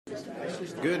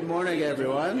Good morning,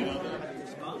 everyone.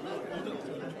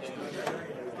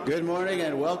 Good morning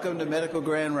and welcome to Medical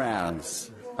Grand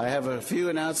Rounds. I have a few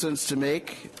announcements to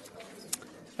make.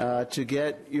 To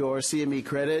get your CME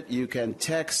credit, you can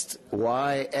text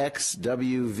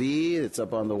YXWV. It's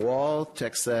up on the wall.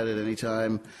 Text that at any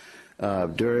time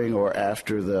during or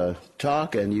after the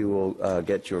talk, and you will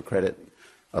get your credit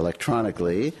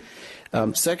electronically.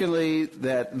 Secondly,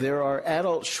 that there are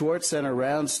adult Schwartz Center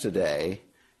rounds today,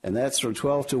 and that's from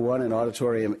 12 to 1 in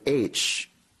Auditorium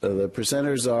H. The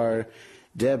presenters are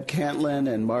Deb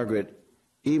Cantlin and Margaret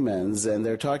Emens, and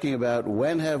they're talking about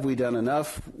when have we done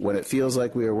enough when it feels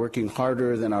like we are working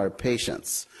harder than our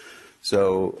patients.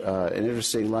 So an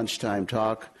interesting lunchtime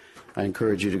talk. I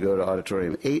encourage you to go to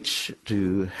Auditorium H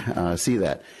to see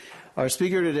that. Our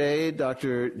speaker today,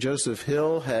 Dr. Joseph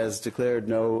Hill, has declared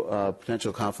no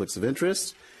potential conflicts of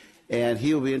interest, and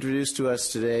he will be introduced to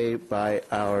us today by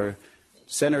our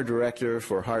Center Director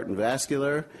for Heart and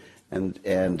Vascular, and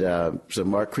so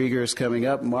Mark Krieger is coming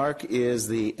up. Mark is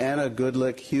the Anna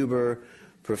Goodlick Huber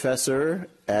Professor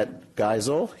at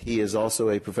Geisel. He is also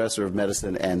a Professor of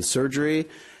Medicine and Surgery.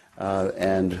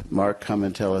 And Mark, come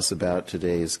and tell us about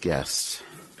today's guest.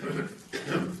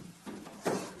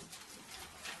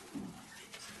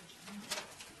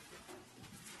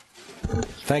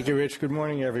 Thank you, Rich. Good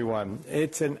morning, everyone.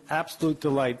 It's an absolute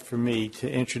delight for me to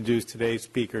introduce today's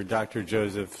speaker, Dr.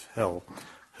 Joseph Hill,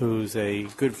 who's a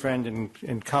good friend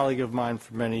and colleague of mine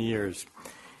for many years.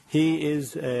 He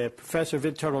is a professor of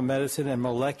internal medicine and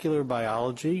molecular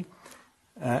biology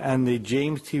and the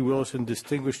James T. Willerson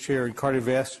Distinguished Chair in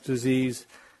Cardiovascular Disease,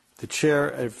 the Chair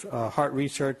of Heart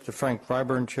Research, the Frank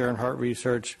Ryburn Chair in Heart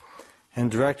Research,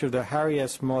 and Director of the Harry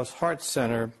S. Moss Heart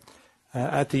Center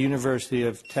at the University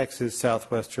of Texas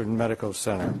Southwestern Medical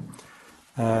Center.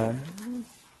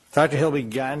 Dr. Hill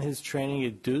began his training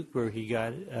at Duke, where he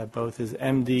got both his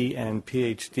MD and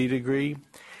PhD degree.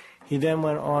 He then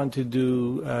went on to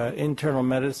do internal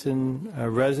medicine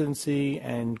residency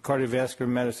and cardiovascular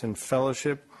medicine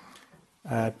fellowship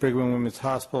at Brigham and Women's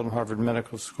Hospital and Harvard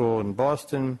Medical School in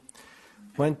Boston.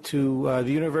 Went to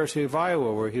the University of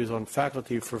Iowa, where he was on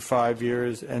faculty for 5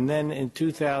 years, and then in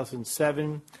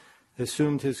 2007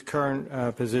 assumed his current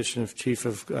position of Chief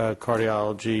of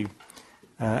Cardiology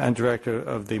and Director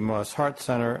of the Moss Heart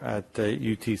Center at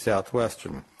UT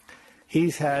Southwestern.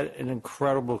 He's had an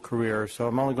incredible career, so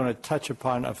I'm only going to touch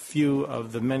upon a few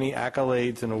of the many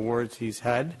accolades and awards he's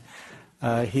had.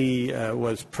 He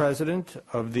was President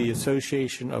of the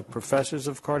Association of Professors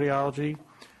of Cardiology,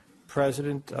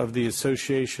 President of the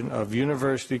Association of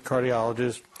University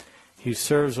Cardiologists. He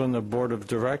serves on the Board of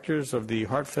Directors of the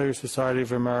Heart Failure Society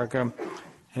of America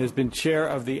and has been Chair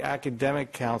of the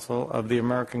Academic Council of the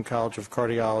American College of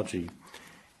Cardiology.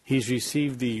 He's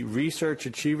received the Research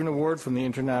Achievement Award from the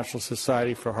International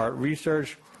Society for Heart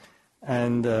Research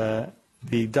and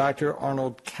the Dr.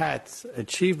 Arnold Katz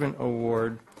Achievement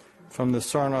Award from the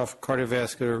Sarnoff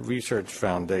Cardiovascular Research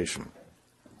Foundation.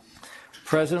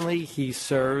 Presently, he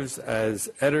serves as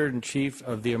Editor-in-Chief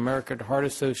of the American Heart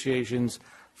Association's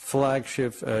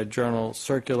flagship journal,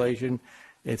 Circulation.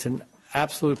 It's an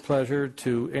absolute pleasure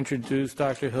to introduce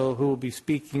Dr. Hill, who will be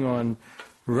speaking on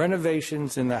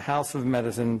Renovations in the House of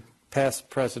Medicine,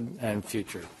 Past, Present, and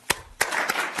Future.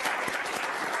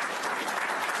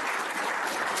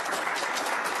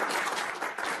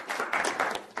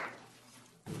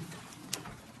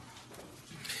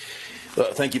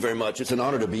 Thank you very much. It's an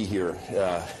honor to be here.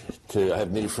 I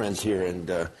have many friends here,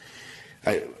 and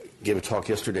I gave a talk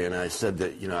yesterday, and I said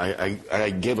that, I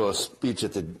gave a speech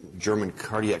at the German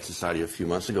Cardiac Society a few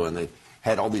months ago, and they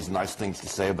had all these nice things to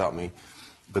say about me.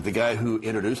 But the guy who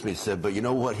introduced me said, but you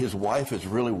know what? His wife is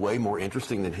really way more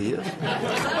interesting than he is.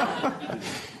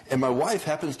 And my wife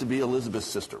happens to be Elizabeth's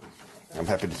sister. I'm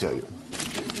happy to tell you.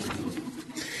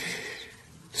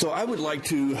 So I would like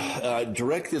to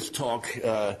direct this talk,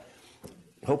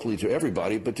 hopefully to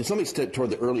everybody, but to some extent toward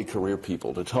the early career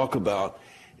people, to talk about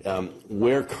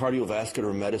where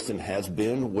cardiovascular medicine has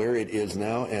been, where it is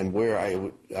now, and where I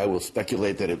will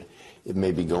speculate that it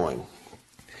may be going.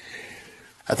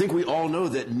 I think we all know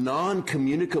that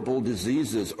non-communicable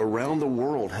diseases around the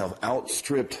world have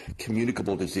outstripped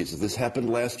communicable diseases. This happened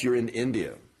last year in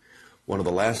India, one of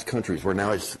the last countries where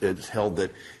now it's held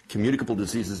that communicable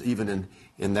diseases, even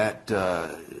in that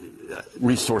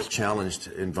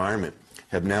resource-challenged environment,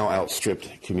 have now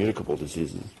outstripped communicable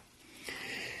diseases.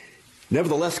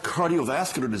 Nevertheless,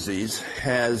 cardiovascular disease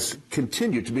has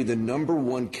continued to be the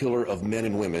 #1 killer of men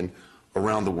and women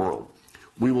around the world.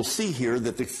 We will see here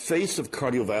that the face of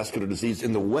cardiovascular disease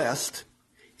in the West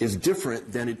is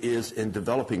different than it is in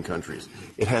developing countries.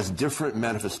 It has different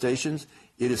manifestations.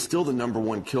 it is still the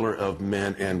 #1 killer of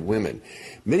men and women.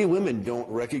 Many women don't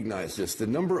recognize this. The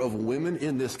number of women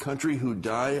in this country who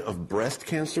die of breast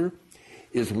cancer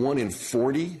is 1 in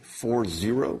 40.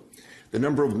 The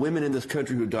number of women in this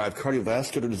country who die of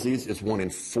cardiovascular disease is 1 in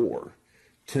 4,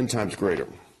 10 times greater.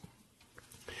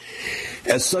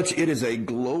 As such, it is a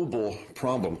global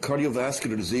problem.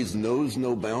 Cardiovascular disease knows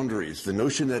no boundaries. The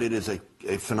notion that it is a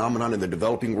phenomenon in the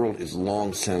developing world is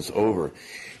long since over.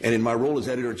 And in my role as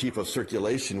editor-in-chief of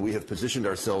Circulation, we have positioned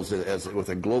ourselves as with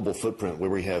a global footprint where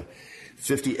we have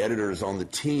 50 editors on the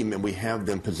team, and we have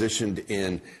them positioned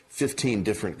in 15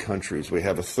 different countries. We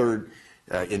have a third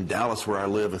in Dallas, where I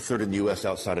live, a third in the U.S.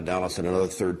 outside of Dallas, and another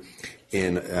third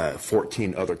in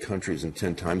 14 other countries in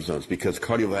 10 time zones, because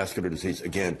cardiovascular disease,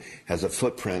 again, has a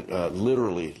footprint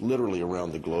literally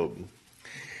around the globe.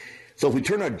 So if we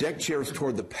turn our deck chairs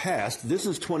toward the past, this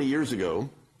is 20 years ago,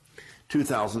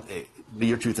 2008, the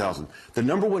year 2000. The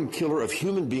 #1 killer of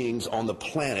human beings on the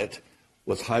planet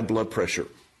was high blood pressure.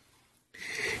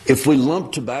 If we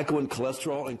lump tobacco and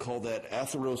cholesterol and call that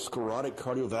atherosclerotic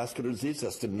cardiovascular disease,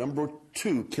 that's the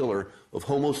 #2 killer of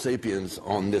Homo sapiens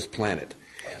on this planet.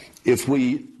 If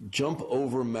we jump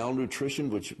over malnutrition,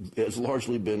 which has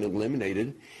largely been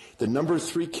eliminated, the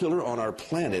 #3 killer on our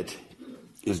planet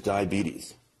is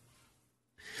diabetes.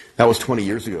 That was 20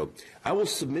 years ago. I will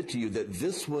submit to you that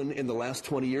this one in the last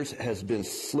 20 years has been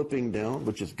slipping down,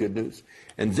 which is good news.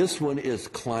 And this one is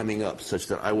climbing up, such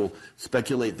that I will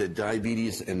speculate that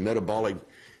diabetes and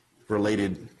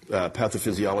metabolic-related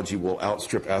pathophysiology will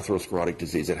outstrip atherosclerotic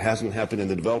disease. It hasn't happened in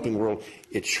the developing world.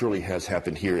 It surely has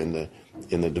happened here in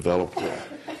the developed world.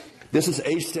 This is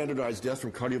age-standardized death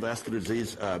from cardiovascular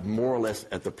disease, more or less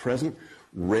at the present.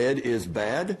 Red is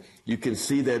bad. You can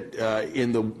see that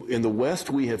in the West,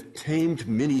 we have tamed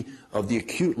many of the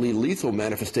acutely lethal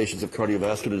manifestations of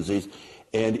cardiovascular disease,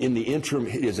 and in the interim,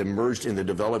 it has emerged in the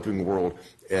developing world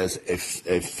as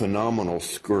a phenomenal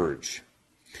scourge.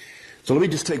 So let me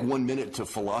just take 1 minute to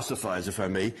philosophize, if I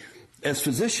may. As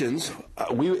physicians,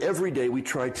 every day we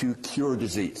try to cure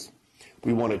disease.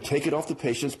 We want to take it off the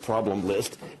patient's problem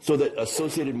list so that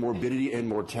associated morbidity and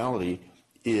mortality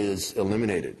is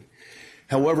eliminated.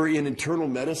 However, in internal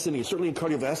medicine, and certainly in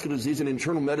cardiovascular disease and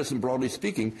internal medicine, broadly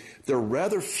speaking, there are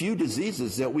rather few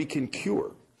diseases that we can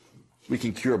cure. We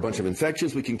can cure a bunch of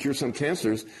infections. We can cure some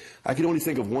cancers. I can only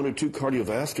think of 1 or 2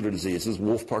 cardiovascular diseases,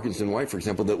 Wolff, Parkinson, White, for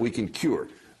example, that we can cure,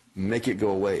 make it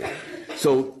go away.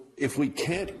 So if we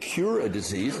can't cure a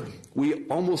disease, we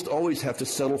almost always have to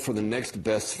settle for the next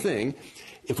best thing.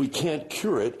 If we can't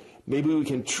cure it, maybe we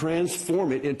can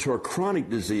transform it into a chronic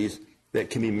disease that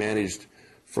can be managed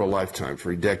for a lifetime,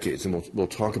 for decades, and we'll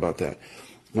talk about that.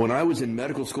 When I was in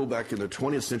medical school back in the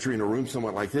 20th century in a room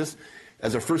somewhat like this,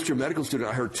 as a first-year medical student,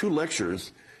 I heard 2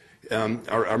 lectures,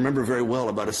 I remember very well,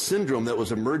 about a syndrome that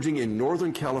was emerging in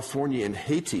Northern California and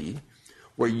Haiti,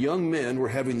 where young men were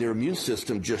having their immune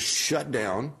system just shut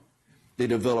down. They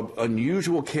developed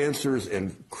unusual cancers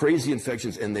and crazy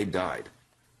infections, and they died.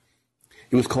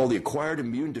 It was called the Acquired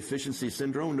Immune Deficiency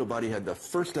Syndrome. Nobody had the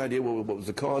first idea what was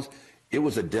the cause. It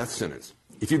was a death sentence.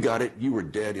 If you got it, you were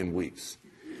dead in weeks.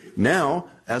 Now,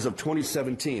 as of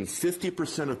 2017,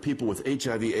 50% of people with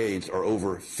HIV/AIDS are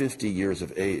over 50 years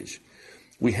of age.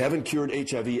 We haven't cured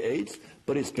HIV/AIDS,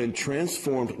 but it's been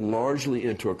transformed largely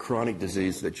into a chronic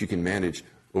disease that you can manage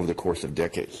over the course of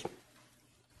decades.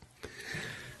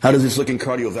 How does this look in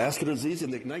cardiovascular disease?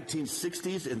 In the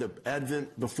 1960s,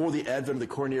 before the advent of the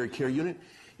coronary care unit,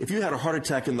 if you had a heart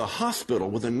attack in the hospital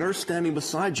with a nurse standing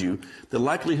beside you, the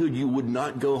likelihood you would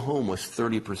not go home was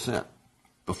 30%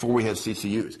 before we had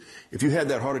CCUs. If you had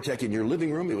that heart attack in your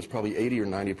living room, it was probably 80 or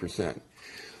 90%.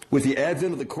 With the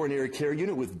advent of the coronary care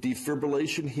unit, with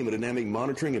defibrillation, hemodynamic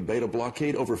monitoring, and beta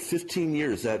blockade, over 15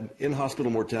 years, that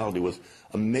in-hospital mortality was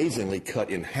amazingly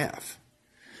cut in half.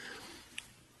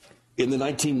 In the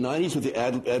 1990s, with the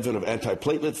advent of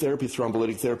antiplatelet therapy,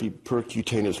 thrombolytic therapy,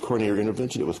 percutaneous coronary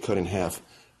intervention, it was cut in half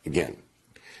again.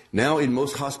 Now, in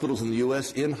most hospitals in the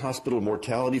U.S., in-hospital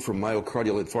mortality from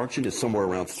myocardial infarction is somewhere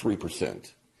around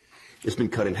 3%. It's been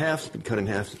cut in half, it's been cut in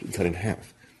half, it's been cut in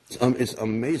half. It's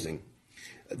amazing,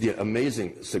 the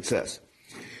amazing success.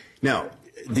 Now,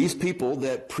 these people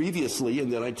that previously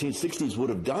in the 1960s would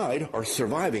have died are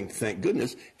surviving, thank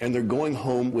goodness, and they're going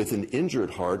home with an injured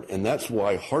heart, and that's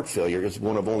why heart failure is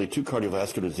one of only 2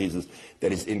 cardiovascular diseases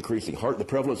that is increasing. The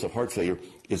prevalence of heart failure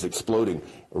is exploding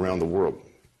around the world.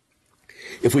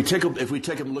 If we take a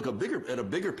look at a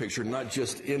bigger picture, not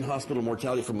just in-hospital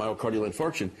mortality from myocardial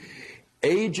infarction,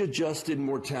 age-adjusted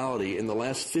mortality in the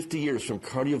last 50 years from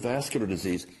cardiovascular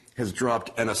disease has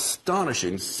dropped an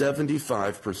astonishing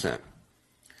 75%.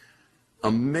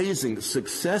 amazing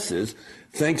successes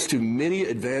thanks to many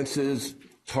advances,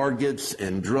 targets,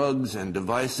 and drugs and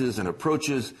devices and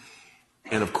approaches,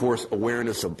 and of course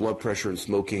awareness of blood pressure and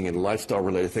smoking and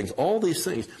lifestyle-related things. All these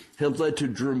things have led to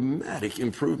dramatic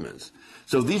improvements.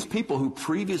 So these people who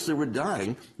previously were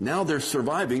dying, now they're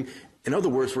surviving. In other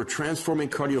words, we're transforming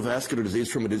cardiovascular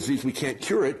disease from a disease we can't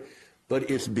cure it, but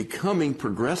it's becoming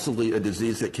progressively a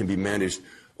disease that can be managed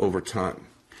over time.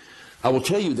 I will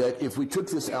tell you that if we took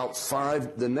this out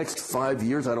the next 5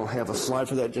 years, I don't have a slide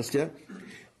for that just yet,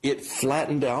 it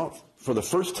flattened out. For the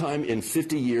first time in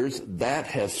 50 years, that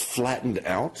has flattened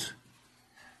out.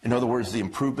 In other words, the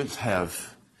improvements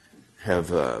have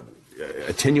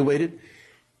attenuated.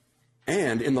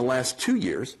 And in the last 2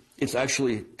 years, it's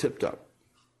actually tipped up.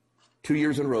 2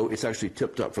 years in a row, it's actually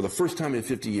tipped up for the first time in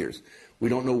 50 years. We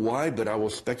don't know why, but I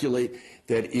will speculate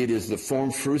that it is the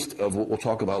form fruit of what we'll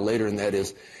talk about later, and that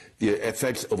is the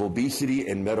effects of obesity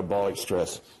and metabolic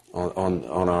stress on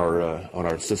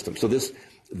our system. So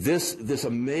this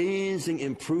amazing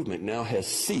improvement now has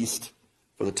ceased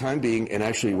for the time being, and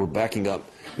actually we're backing up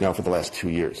now for the last 2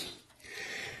 years.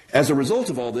 As a result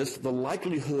of all this, the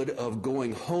likelihood of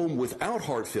going home without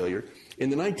heart failure in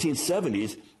the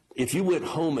 1970s, if you went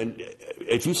home and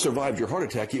if you survived your heart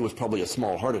attack, it was probably a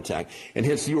small heart attack, and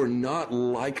hence you are not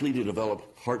likely to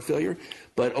develop heart failure.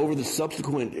 But over the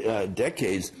subsequent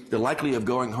decades, the likelihood of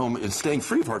going home and staying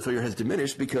free of heart failure has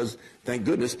diminished because, thank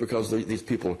goodness, because these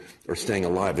people are staying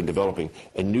alive and developing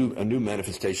a new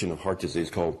manifestation of heart disease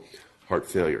called heart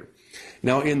failure.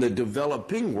 Now, in the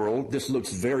developing world, this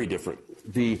looks very different.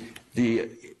 The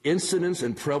incidence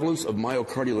and prevalence of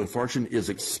myocardial infarction is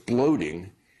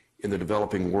exploding in the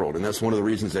developing world. And that's one of the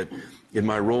reasons that in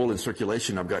my role in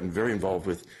circulation, I've gotten very involved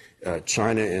with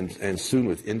China and soon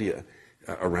with India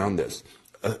around this.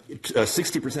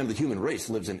 60% of the human race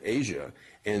lives in Asia,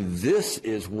 and this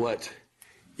is what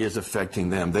is affecting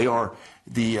them. They are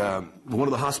one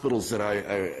of the hospitals that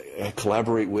I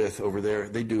collaborate with over there.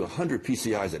 They do 100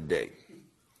 PCIs a day.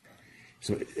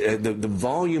 So the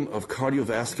volume of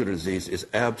cardiovascular disease is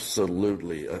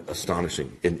absolutely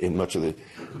astonishing in much of the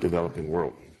developing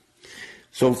world.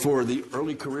 So for the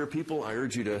early career people, I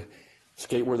urge you to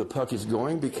skate where the puck is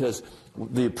going, because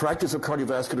the practice of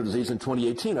cardiovascular disease in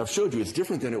 2018, I've showed you, is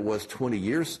different than it was 20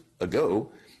 years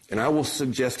ago, and I will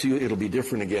suggest to you it'll be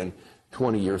different again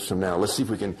 20 years from now. Let's see if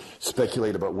we can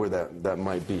speculate about where that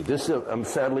might be. This,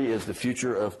 sadly, is the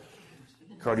future of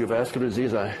cardiovascular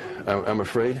disease, I'm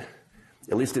afraid.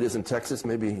 At least it is in Texas.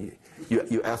 Maybe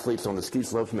you athletes on the ski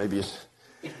slopes, maybe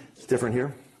it's different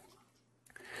here.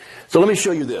 So let me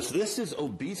show you this. This is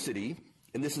obesity,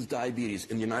 and this is diabetes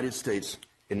in the United States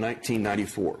in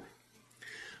 1994.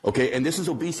 Okay, and this is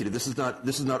obesity. This is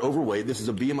not overweight. This is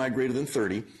a BMI greater than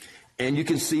 30. And you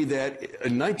can see that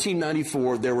in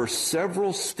 1994, there were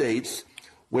several states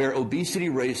where obesity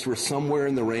rates were somewhere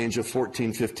in the range of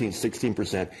 14, 15,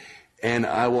 16%. And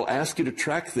I will ask you to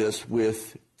track this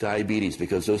with diabetes,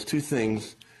 because those two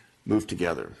things move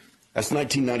together. That's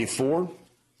 1994,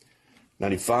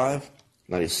 95,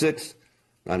 96,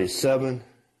 97,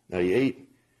 98,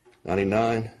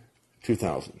 99,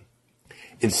 2000.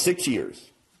 In 6 years.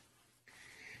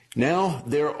 Now,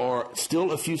 there are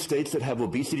still a few states that have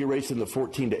obesity rates in the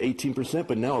 14 to 18%,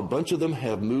 but now a bunch of them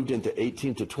have moved into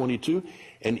 18 to 22,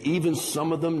 and even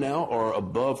some of them now are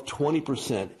above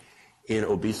 20% in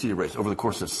obesity rates over the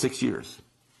course of 6 years.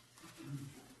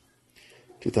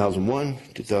 2001,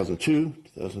 2002,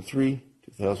 2003,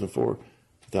 2004,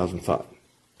 2005.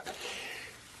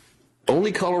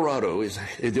 Only Colorado is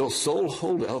the sole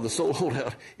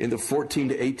holdout in the 14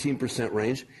 to 18%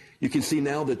 range. You can see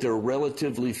now that there are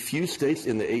relatively few states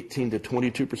in the 18 to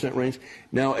 22% range.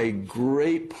 Now a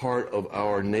great part of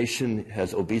our nation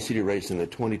has obesity rates in the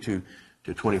 22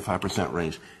 to 25%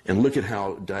 range. And look at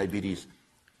how diabetes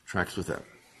tracks with that.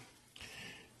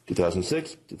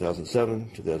 2006,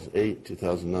 2007, 2008,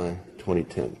 2009,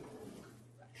 2010.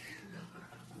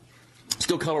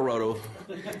 Still Colorado,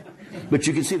 but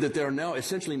you can see that there are now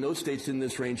essentially no states in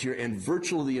this range here, and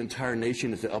virtually the entire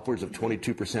nation is upwards of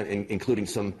 22%, including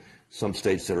some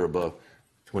states that are above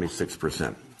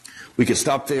 26%. We can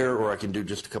stop there, or I can do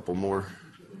just a couple more.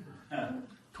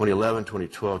 2011,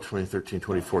 2012, 2013,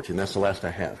 2014. That's the last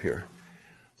I have here.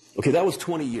 Okay, that was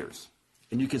 20 years.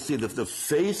 And you can see that the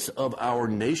face of our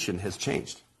nation has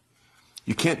changed.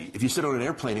 You can't, if you sit on an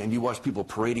airplane and you watch people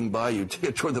parading by you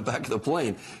toward the back of the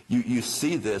plane, you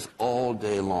see this all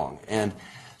day long. And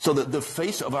so the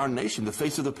face of our nation, the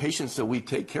face of the patients that we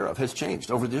take care of has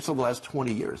changed over just the last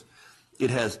 20 years. It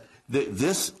has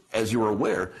This, as you're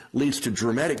aware, leads to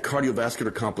dramatic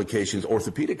cardiovascular complications,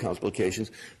 orthopedic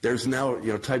complications. There's now,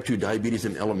 type 2 diabetes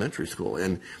in elementary school,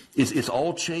 and it's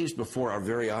all changed before our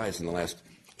very eyes in the last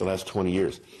 20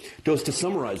 years. Just to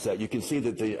summarize that, you can see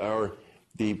that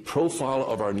the profile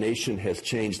of our nation has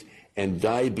changed, and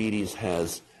diabetes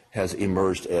has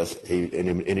emerged as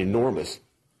an enormous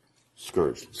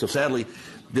scourge. So sadly,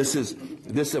 this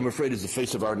I'm afraid is the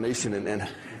face of our nation, and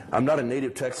I'm not a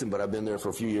native Texan, but I've been there for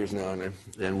a few years now,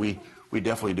 and we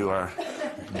definitely do our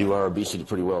obesity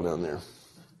pretty well down there.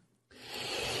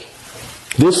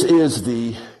 This is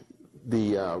the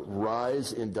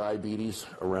rise in diabetes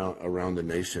around the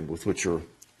nation, with which you're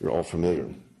all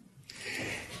familiar.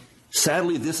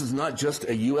 Sadly, this is not just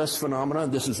a U.S.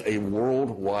 phenomenon. This is a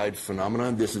worldwide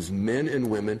phenomenon. This is men and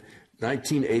women,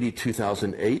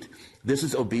 1980-2008. This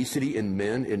is obesity in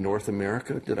men in North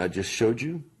America that I just showed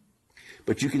you.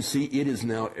 But you can see it is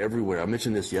now everywhere. I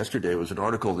mentioned this yesterday. There was an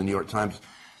article in the New York Times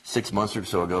 6 months or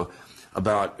so ago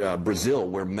about Brazil,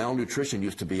 where malnutrition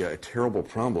used to be a terrible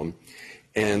problem.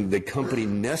 And the company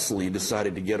Nestle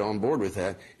decided to get on board with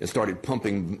that and started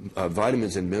pumping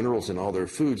vitamins and minerals in all their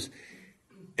foods.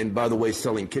 And by the way,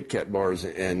 selling Kit Kat bars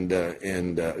and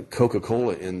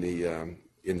Coca-Cola in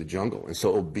the jungle. And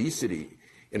so obesity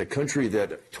in a country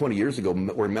that 20 years ago,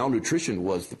 where malnutrition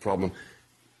was the problem,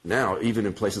 now, even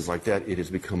in places like that, it has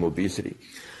become obesity.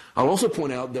 I'll also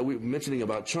point out that we're mentioning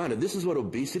about China. This is what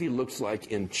obesity looks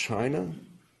like in China.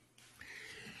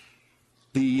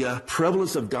 The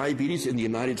prevalence of diabetes in the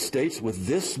United States with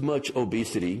this much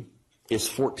obesity is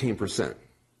 14%.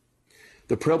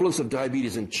 The prevalence of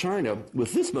diabetes in China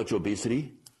with this much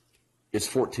obesity is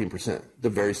 14%, the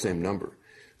very same number.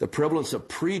 The prevalence of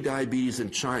pre-diabetes in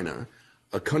China,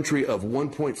 a country of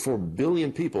 1.4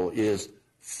 billion people, is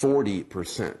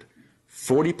 40%.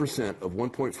 40% of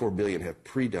 1.4 billion have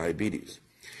pre-diabetes.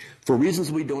 For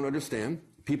reasons we don't understand,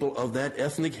 people of that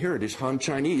ethnic heritage, Han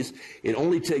Chinese, it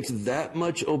only takes that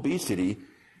much obesity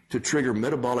to trigger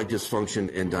metabolic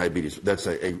dysfunction and diabetes. That's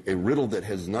a riddle that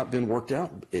has not been worked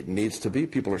out. It needs to be.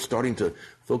 People are starting to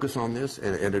focus on this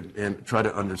and try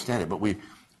to understand it, but we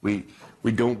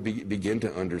don't begin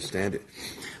to understand it.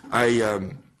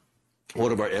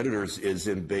 One of our editors is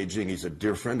in Beijing. He's a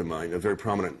dear friend of mine, a very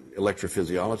prominent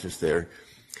electrophysiologist there.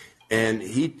 And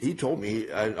he told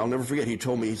me, I'll never forget, he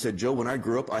told me, he said, Joe, when I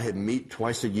grew up, I had meat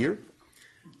twice a year.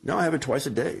 Now I have it twice a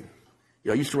day.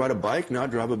 I used to ride a bike, now I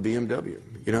drive a BMW.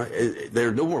 There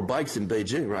are no more bikes in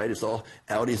Beijing, right? It's all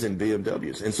Audis and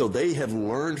BMWs. And so they have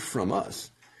learned from us.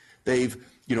 They're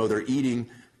eating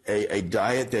a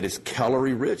diet that is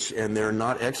calorie rich, and they're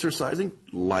not exercising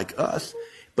like us.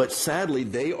 But sadly,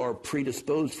 they are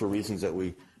predisposed for reasons that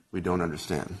we don't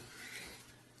understand.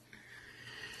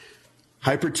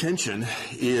 Hypertension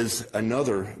is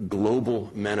another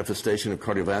global manifestation of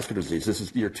cardiovascular disease. This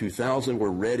is year 2000, where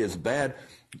red is bad.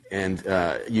 And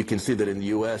you can see that in the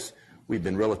U.S., we've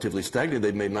been relatively stagnant.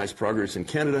 They've made nice progress in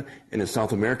Canada and in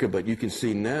South America. But you can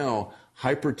see now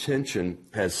hypertension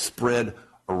has spread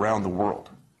around the world,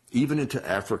 even into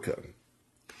Africa.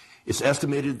 It's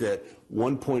estimated that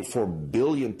 1.4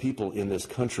 billion people in this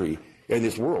country, in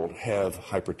this world, have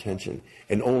hypertension,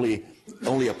 and only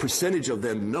a percentage of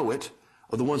them know it.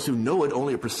 Of the ones who know it,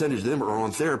 only a percentage of them are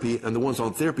on therapy, and the ones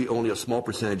on therapy, only a small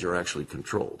percentage are actually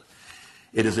controlled.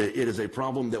 It is a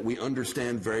problem that we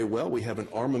understand very well. We have an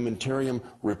armamentarium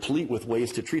replete with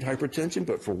ways to treat hypertension,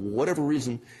 but for whatever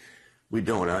reason, we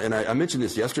don't. And I mentioned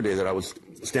this yesterday, that I was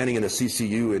standing in a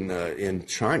CCU in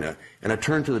China, and I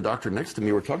turned to the doctor next to me.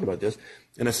 We were talking about this,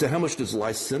 and I said, how much does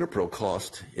lisinopril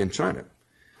cost in China?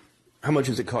 How much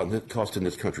does it cost in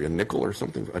this country? A nickel or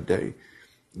something a day?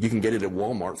 You can get it at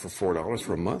Walmart for $4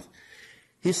 for a month.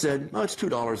 He said, oh, it's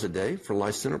 $2 a day for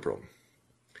lisinopril.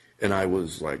 And I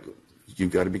was like,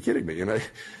 you've got to be kidding me. And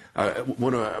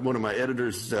one of my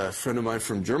editors, a friend of mine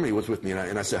from Germany, was with me,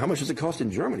 and I said, how much does it cost in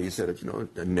Germany? He said,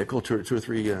 a nickel, two or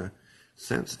three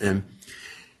cents. And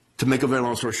to make a very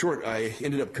long story short, I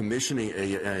ended up commissioning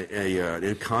an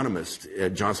economist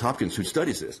at Johns Hopkins who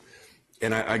studies this.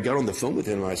 And I got on the phone with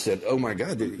him, and I said, oh, my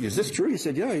God, is this true? He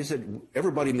said, yeah. He said,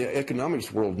 everybody in the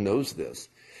economics world knows this,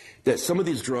 that some of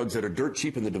these drugs that are dirt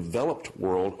cheap in the developed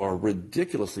world are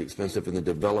ridiculously expensive in the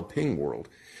developing world.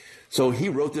 So he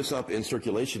wrote this up in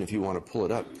Circulation, if you want to pull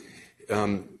it up,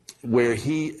 where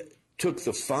he took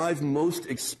the five most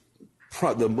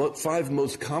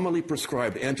commonly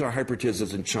prescribed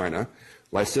antihypertensives in China,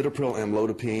 lisinopril,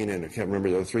 amlodipine, and I can't remember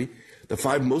the other three, the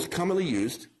five most commonly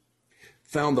used,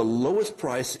 found the lowest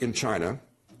price in China,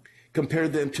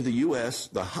 compared them to the U.S.,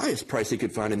 the highest price he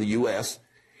could find in the U.S.,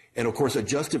 and of course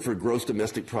adjusted for gross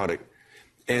domestic product.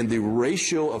 And the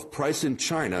ratio of price in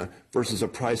China versus a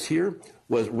price here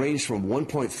ranged from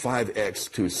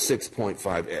 1.5x to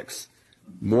 6.5x.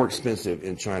 More expensive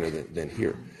in China than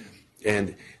here.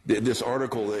 And this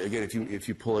article, again, if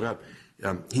you pull it up,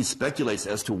 he speculates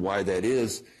as to why that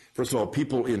is. First of all,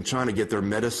 people in China get their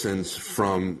medicines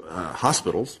from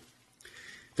hospitals.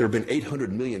 There have been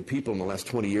 800 million people in the last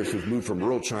 20 years who've moved from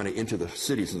rural China into the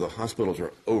cities, and the hospitals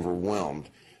are overwhelmed,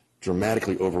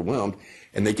 dramatically overwhelmed,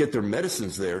 and they get their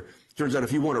medicines there. Turns out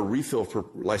if you want a refill for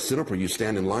lisinopril, you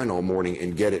stand in line all morning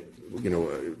and get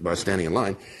it, by standing in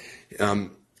line.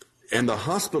 And the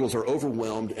hospitals are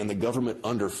overwhelmed, and the government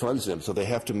underfunds them, so they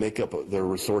have to make up their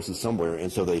resources somewhere, and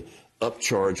so they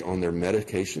upcharge on their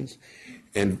medications.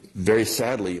 And very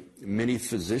sadly, many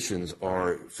physicians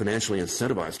are financially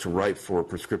incentivized to write for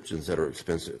prescriptions that are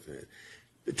expensive.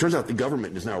 It turns out the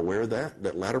government is now aware of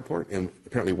that latter part, and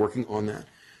apparently working on that.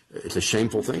 It's a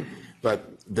shameful thing, but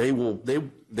they are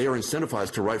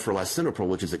incentivized to write for lisinopril,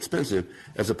 which is expensive,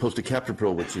 as opposed to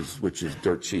captopril, which is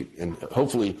dirt cheap. And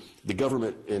hopefully, the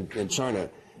government in China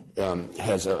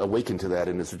has awakened to that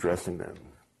and is addressing that.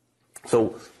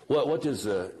 So, what does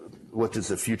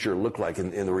the future look like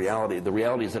in the reality? The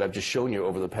reality is that I've just shown you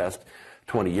over the past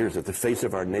 20 years that the face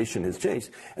of our nation has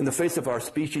changed, and the face of our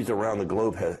species around the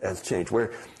globe has changed.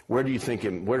 Where do you think?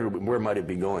 Where might it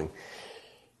be going?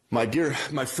 My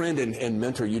friend and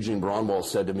mentor Eugene Braunwald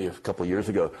said to me a couple of years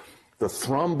ago, the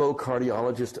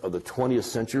thrombocardiologist of the 20th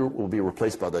century will be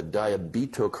replaced by the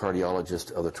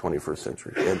diabetocardiologist of the 21st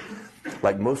century. And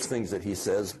like most things that he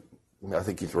says, I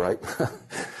think he's right.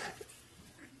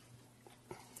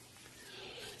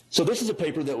 So this is a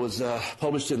paper that was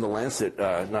published in The Lancet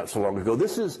not so long ago.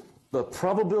 This is the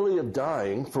probability of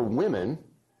dying for women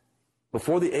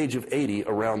before the age of 80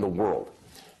 around the world.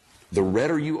 The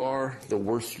redder you are, the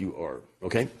worse you are,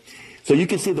 okay? So you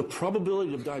can see the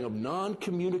probability of dying of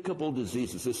non-communicable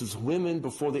diseases. This is women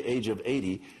before the age of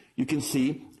 80. You can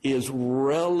see is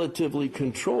relatively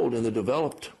controlled in the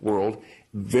developed world,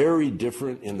 very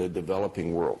different in the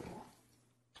developing world.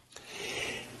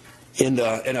 And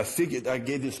I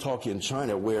gave this talk in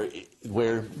China where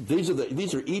these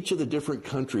are each of the different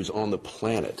countries on the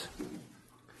planet.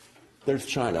 There's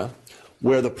China,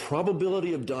 where the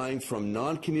probability of dying from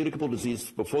non-communicable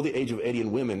disease before the age of 80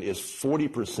 in women is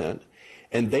 40%,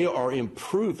 and they are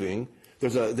improving.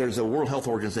 There's a World Health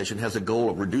Organization has a goal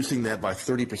of reducing that by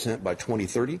 30% by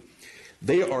 2030.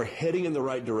 They are heading in the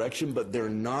right direction, but they're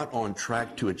not on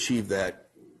track to achieve that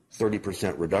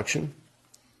 30% reduction.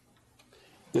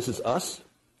 This is us.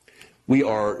 We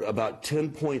are about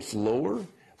 10 points lower,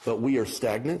 but we are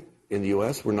stagnant in the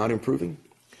U.S. We're not improving.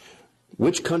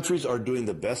 Which countries are doing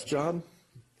the best job?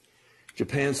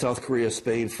 Japan, South Korea,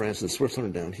 Spain, France, and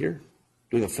Switzerland down here,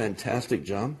 doing a fantastic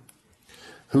job.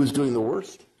 Who's doing the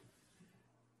worst?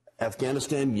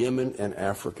 Afghanistan, Yemen, and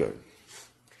Africa.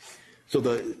 So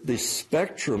the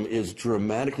spectrum is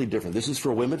dramatically different. This is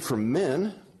for women. For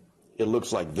men, it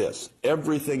looks like this.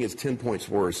 Everything is 10 points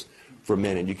worse for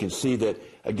men. And you can see that,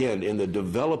 again, in the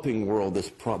developing world, this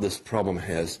problem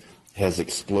has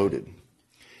exploded.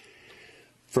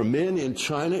 For men in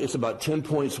China, it's about 10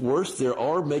 points worse. They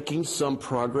are making some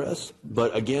progress,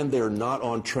 but again, they're not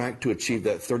on track to achieve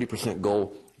that 30%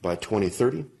 goal by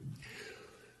 2030.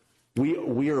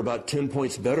 We are about 10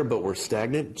 points better, but we're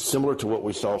stagnant, similar to what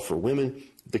we saw for women.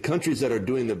 The countries that are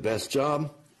doing the best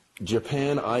job,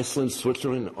 Japan, Iceland,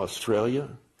 Switzerland, Australia.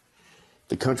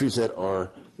 The countries that are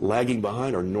lagging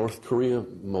behind are North Korea,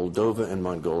 Moldova, and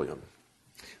Mongolia.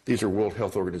 These are World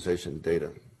Health Organization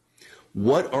data.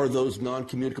 What are those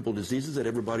non-communicable diseases that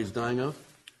everybody's dying of?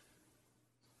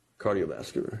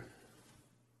 Cardiovascular.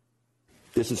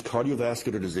 This is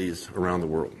cardiovascular disease around the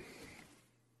world.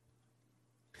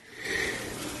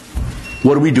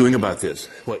 What are we doing about this?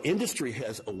 Well, industry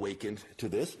has awakened to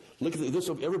this. Look at this.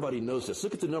 Everybody knows this.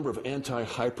 Look at the number of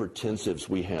antihypertensives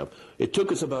we have. It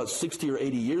took us about 60 or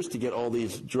 80 years to get all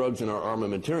these drugs in our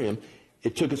armamentarium.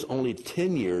 It took us only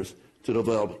 10 years to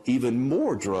develop even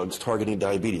more drugs targeting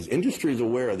diabetes. Industry is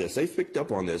aware of this. They've picked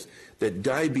up on this, that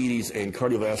diabetes and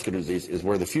cardiovascular disease is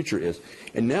where the future is.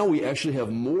 And now we actually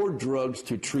have more drugs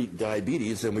to treat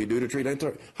diabetes than we do to treat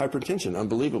hypertension,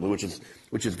 unbelievably,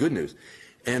 which is good news.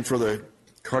 And for the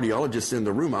cardiologists in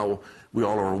the room, we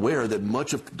all are aware that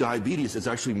much of diabetes is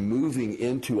actually moving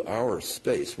into our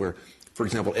space, where, for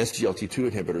example,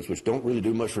 SGLT2 inhibitors, which don't really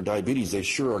do much for diabetes, they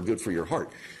sure are good for your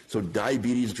heart. So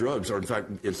diabetes drugs are, in fact,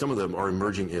 and some of them are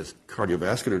emerging as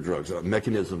cardiovascular drugs,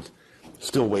 mechanisms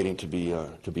still waiting to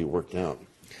be worked out.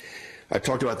 I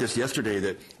talked about this yesterday,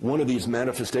 that one of these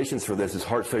manifestations for this is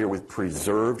heart failure with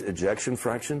preserved ejection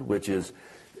fraction, which is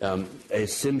a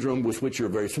syndrome with which you're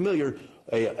very familiar.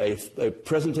 a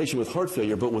presentation with heart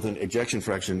failure, but with an ejection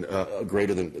fraction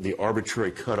greater than the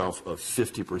arbitrary cutoff of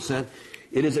 50%.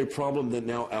 It is a problem that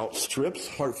now outstrips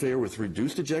heart failure with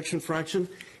reduced ejection fraction.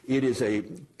 It is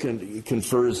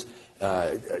confers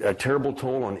a terrible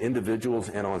toll on individuals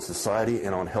and on society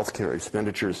and on healthcare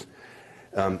expenditures.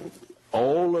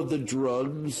 All of the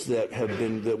drugs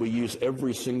that we use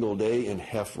every single day in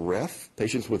HFrEF,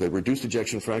 patients with a reduced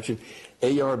ejection fraction,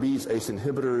 ARBs, ACE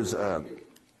inhibitors,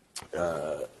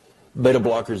 beta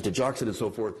blockers, digoxin, and so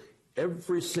forth,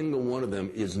 every single one of them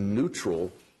is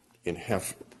neutral in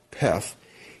HFpEF,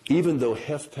 even though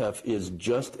HFpEF is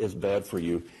just as bad for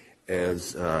you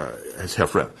as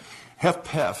HFrEF.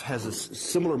 HFpEF has a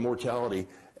similar mortality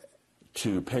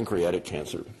to pancreatic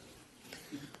cancer.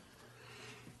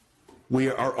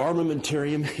 Our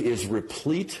armamentarium is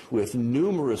replete with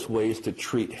numerous ways to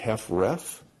treat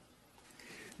HFrEF.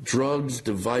 Drugs,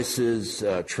 devices,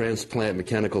 transplant,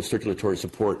 mechanical circulatory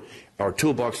support. Our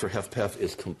toolbox for HFpEF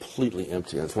is completely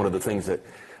empty. And it's one of the things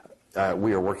that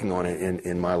we are working on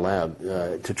in my lab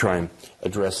to try and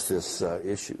address this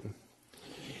issue.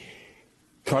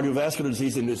 Cardiovascular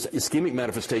disease and its ischemic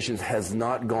manifestations has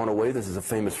not gone away. This is a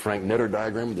famous Frank Netter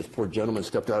diagram. This poor gentleman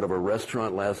stepped out of a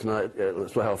restaurant last night.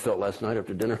 That's how I felt last night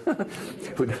after dinner.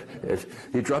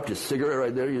 He dropped his cigarette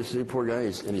right there. You see, poor guy,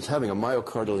 and he's having a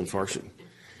myocardial infarction.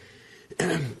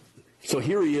 So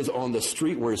here he is on the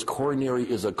street where his coronary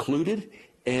is occluded,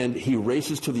 and he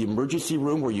races to the emergency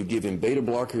room where you give him beta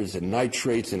blockers and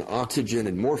nitrates and oxygen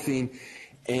and morphine,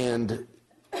 and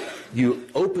you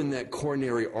open that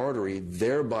coronary artery,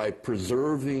 thereby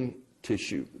preserving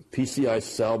tissue, PCI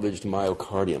salvaged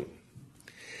myocardium.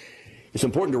 It's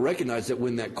important to recognize that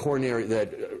when that coronary,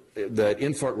 that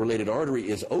infarct-related artery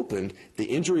is opened, the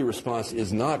injury response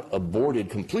is not aborted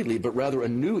completely, but rather a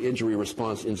new injury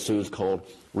response ensues called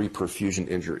reperfusion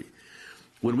injury.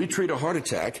 When we treat a heart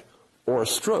attack or a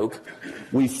stroke,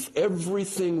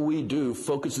 everything we do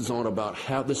focuses on about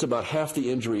half the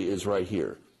injury is right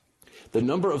here. The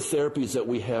number of therapies that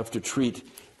we have to treat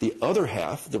the other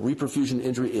half, the reperfusion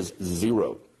injury, is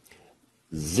zero.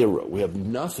 Zero. We have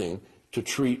nothing to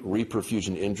treat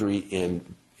reperfusion injury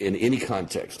in any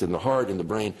context, in the heart, in the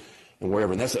brain, and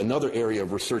wherever. And that's another area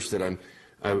of research that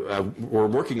we're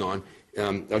working on.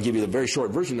 I'll give you the very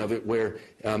short version of it, where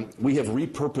we have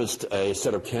repurposed a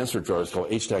set of cancer drugs called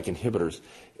HDAC inhibitors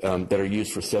that are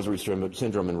used for Sézary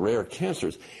syndrome and rare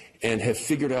cancers, and have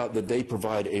figured out that they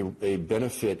provide a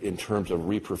benefit in terms of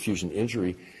reperfusion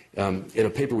injury. In a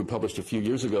paper we published a few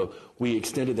years ago, we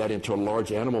extended that into a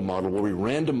large animal model where we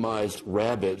randomized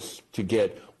rabbits to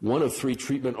get one of 3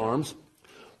 treatment arms,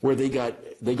 where they got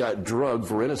drug,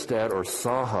 vorinostat or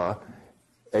SAHA,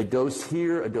 a dose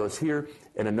here,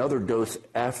 and another dose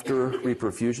after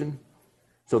reperfusion.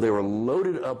 So they were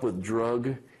loaded up with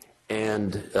drug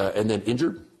and then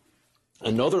injured.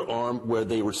 Another arm where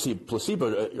they received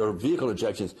placebo or vehicle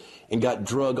injections and got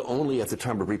drug only at the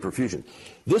time of reperfusion.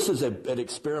 This is an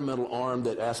experimental arm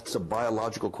that asks a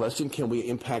biological question. Can we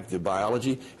impact the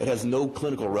biology? It has no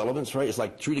clinical relevance, right? It's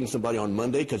like treating somebody on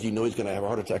Monday because you know he's going to have a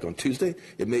heart attack on Tuesday.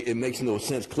 It makes no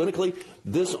sense clinically.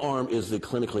 This arm is the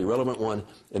clinically relevant one,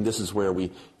 and this is where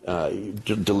we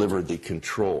delivered the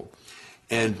control.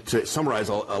 And to summarize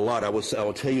a lot, I will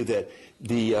tell you that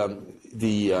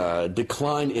the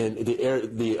decline in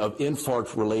the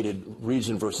infarct-related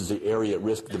region versus the area at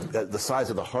risk, the size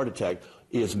of the heart attack,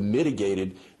 is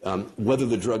mitigated whether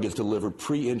the drug is delivered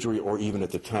pre-injury or even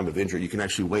at the time of injury. You can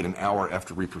actually wait an hour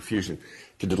after reperfusion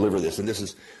to deliver this. And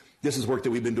this is work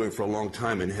that we've been doing for a long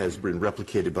time and has been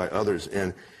replicated by others.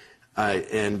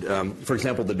 For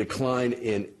example, the decline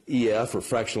in EF or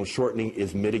fractional shortening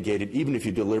is mitigated even if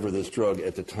you deliver this drug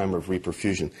at the time of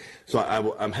reperfusion. So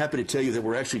I'm happy to tell you that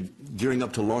we're actually gearing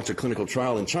up to launch a clinical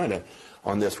trial in China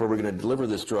on this, where we're going to deliver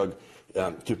this drug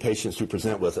to patients who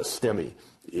present with a STEMI.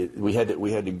 We had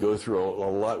to go through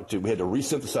a lot. We had to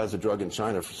resynthesize the drug in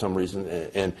China for some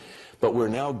reason, but we're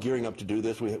now gearing up to do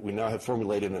this. We now have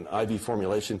formulated an IV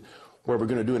formulation where we're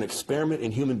going to do an experiment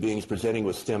in human beings presenting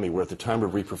with STEMI, where at the time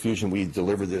of reperfusion we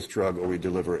deliver this drug or we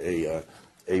deliver a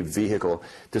vehicle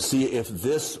to see if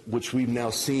this, which we've now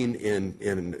seen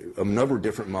in a number of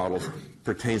different models,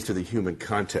 pertains to the human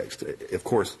context. Of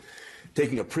course,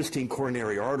 taking a pristine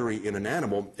coronary artery in an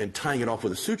animal and tying it off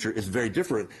with a suture is very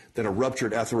different than a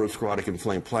ruptured atherosclerotic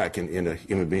inflamed plaque in a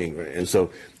human being. And so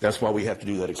that's why we have to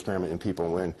do that experiment in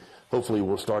people, and hopefully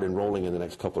we'll start enrolling in the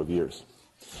next couple of years.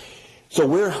 So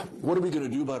what are we going to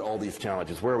do about all these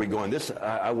challenges? Where are we going? This,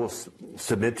 I will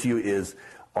submit to you, is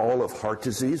all of heart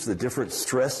disease, the different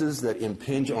stresses that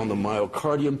impinge on the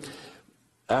myocardium.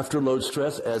 Afterload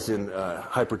stress, as in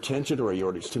hypertension or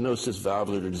aortic stenosis,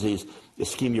 valvular disease,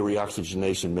 ischemia,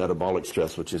 reoxygenation, metabolic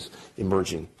stress, which is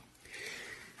emerging.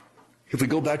 If we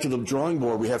go back to the drawing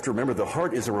board, we have to remember the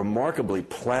heart is a remarkably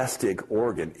plastic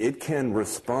organ. It can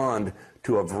respond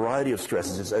to a variety of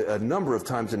stresses. A number of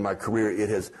times in my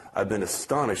career, I've been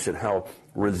astonished at how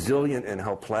resilient and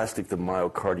how plastic the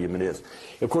myocardium is.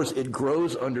 Of course, it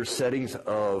grows under settings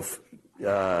of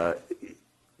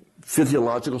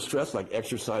physiological stress like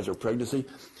exercise or pregnancy.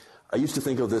 I used to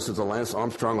think of this as a Lance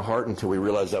Armstrong heart until we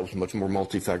realized that was much more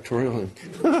multifactorial.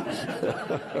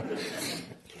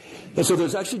 And so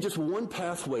there's actually just one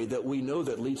pathway that we know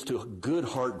that leads to good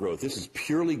heart growth. This is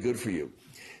purely good for you.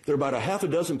 There are about a half a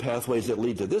dozen pathways that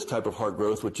lead to this type of heart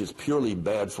growth, which is purely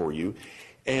bad for you.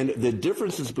 And the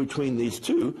differences between these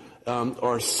two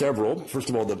are several. First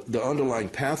of all, the underlying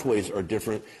pathways are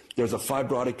different. There's a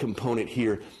fibrotic component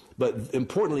here. But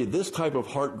importantly, this type of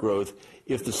heart growth,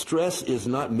 if the stress is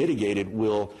not mitigated,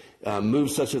 will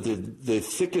move such that the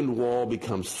thickened wall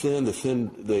becomes thin,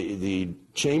 the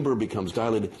chamber becomes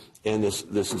dilated, and this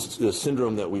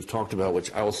syndrome that we've talked about,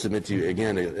 which I will submit to you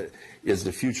again, is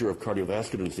the future of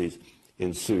cardiovascular disease,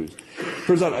 ensues.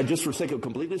 Turns out, just for sake of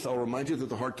completeness, I'll remind you that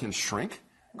the heart can shrink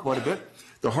quite a bit.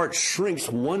 The heart shrinks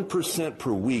 1%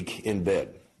 per week in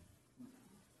bed.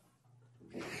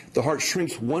 The heart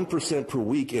shrinks 1% per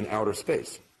week in outer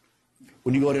space.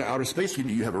 When you go into outer space,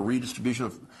 you have a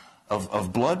redistribution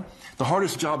of blood. The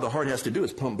hardest job the heart has to do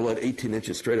is pump blood 18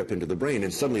 inches straight up into the brain,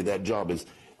 and suddenly that job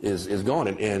is gone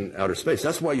in outer space.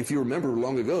 That's why, if you remember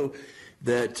long ago,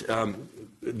 that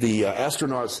the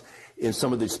astronauts in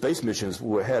some of these space missions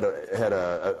had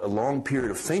a long period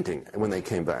of fainting when they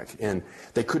came back, and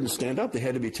they couldn't stand up. They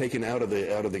had to be taken out of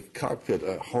the cockpit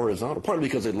horizontal, partly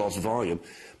because they lost volume,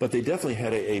 but they definitely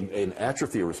had an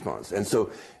atrophy response. And so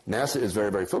NASA is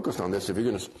very, very focused on this. If you're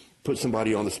going to put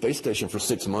somebody on the space station for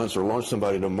 6 months or launch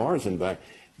somebody to Mars and back,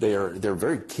 they're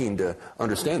very keen to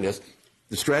understand this.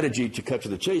 The strategy, to cut to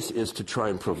the chase, is to try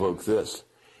and provoke this.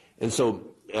 And so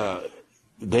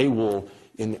they will,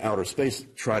 in outer space,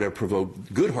 try to provoke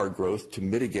good heart growth to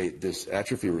mitigate this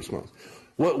atrophy response.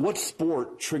 What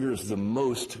sport triggers the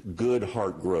most good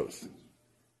heart growth?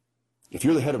 If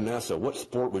you're the head of NASA, what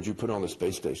sport would you put on the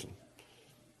space station?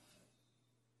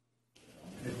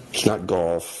 It's not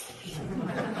golf.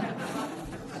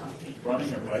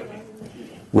 Running or biking?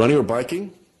 Running or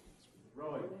biking?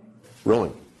 Rowing.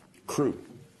 Rowing. Crew.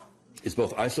 It's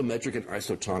both isometric and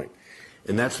isotonic.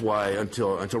 And that's why,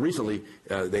 until recently,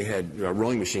 they had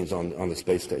rowing machines on the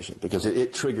space station, because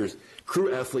it triggers.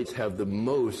 Crew athletes have the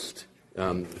most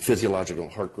physiological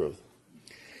heart growth.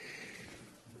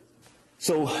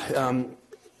 So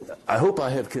I hope I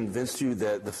have convinced you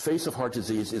that the face of heart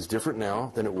disease is different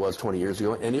now than it was 20 years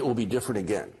ago, and it will be different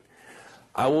again.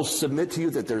 I will submit to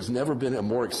you that there's never been a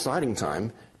more exciting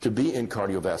time to be in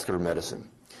cardiovascular medicine.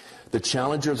 The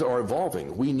challenges are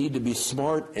evolving. We need to be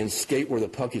smart and skate where the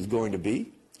puck is going to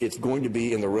be. It's going to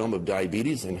be in the realm of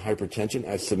diabetes and hypertension,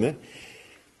 I submit.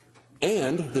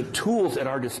 And the tools at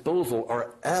our disposal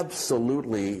are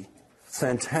absolutely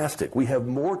fantastic. We have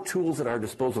more tools at our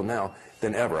disposal now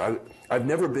than ever. I've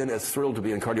never been as thrilled to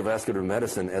be in cardiovascular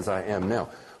medicine as I am now.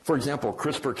 For example,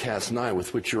 CRISPR-Cas9,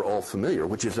 with which you're all familiar,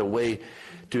 which is a way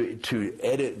to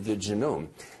edit the genome.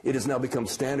 It has now become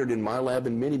standard in my lab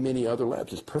and many, many other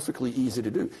labs. It's perfectly easy to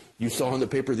do. You saw in the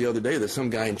paper the other day that some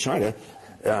guy in China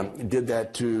did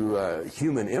that to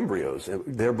human embryos,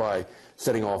 thereby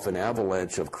setting off an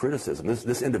avalanche of criticism.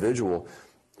 This individual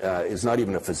is not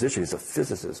even a physician, he's a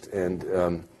physicist,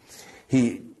 and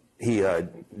he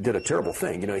did a terrible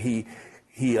thing. You know,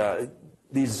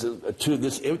 these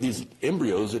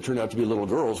embryos that turned out to be little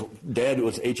girls, dad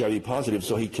was HIV positive,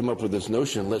 so he came up with this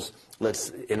notion, let's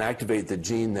inactivate the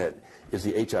gene that is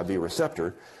the HIV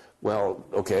receptor. Well,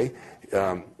 okay,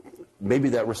 maybe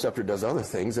that receptor does other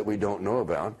things that we don't know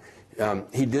about.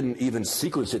 He didn't even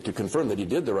sequence it to confirm that he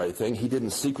did the right thing. He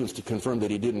didn't sequence to confirm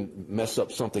that he didn't mess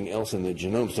up something else in the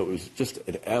genome. So it was just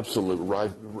an absolute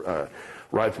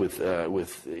rife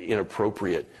with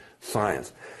inappropriate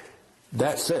science.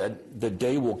 That said, the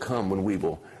day will come when we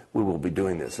will be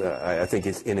doing this. I think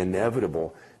it's an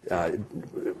inevitable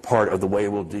part of the way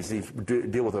we'll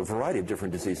deal with a variety of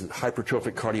different diseases.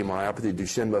 Hypertrophic cardiomyopathy,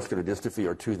 Duchenne muscular dystrophy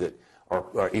are two that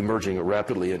are emerging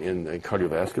rapidly in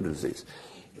cardiovascular disease.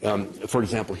 For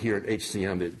example, here at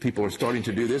HCM, people are starting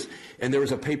to do this. And there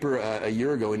was a paper a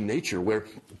year ago in Nature where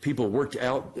people worked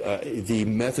out the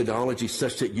methodology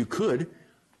such that you could,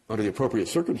 under the appropriate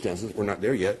circumstances, we're not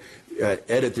there yet,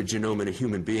 edit the genome in a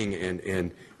human being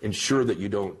and ensure that you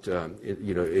don't,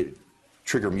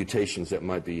 trigger mutations that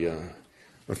might be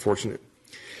unfortunate.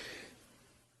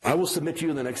 I will submit to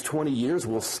you in the next 20 years,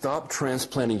 we'll stop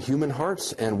transplanting human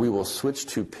hearts and we will switch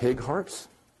to pig hearts,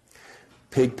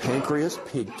 pig pancreas,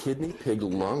 pig kidney, pig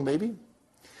lung, maybe.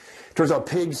 Turns out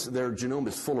pigs, their genome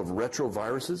is full of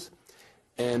retroviruses,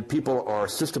 and people are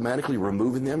systematically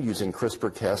removing them using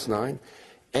CRISPR-Cas9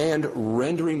 and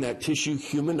rendering that tissue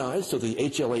humanized so the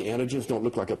HLA antigens don't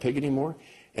look like a pig anymore.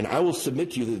 And I will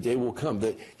submit to you that the day will come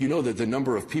that you know that the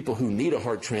number of people who need a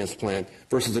heart transplant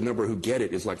versus the number who get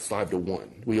it is like 5 to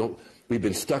 1. We've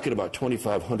been stuck at about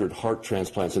 2,500 heart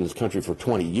transplants in this country for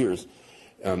 20 years,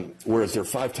 whereas there are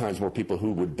 5 times more people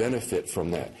who would benefit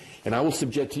from that. And I will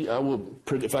subject to you,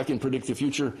 if I can predict the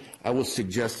future, I will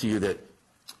suggest to you that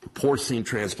porcine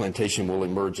transplantation will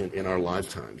emerge in our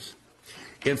lifetimes.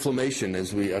 Inflammation,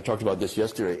 as I talked about this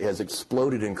yesterday, has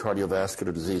exploded in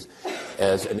cardiovascular disease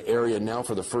as an area now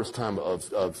for the first time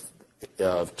of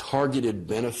targeted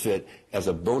benefit as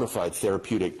a bona fide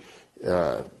therapeutic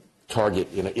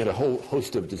target in a whole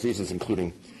host of diseases,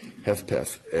 including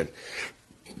HFpEF. And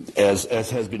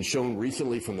as has been shown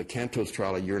recently from the CANTOS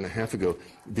trial a year and a half ago,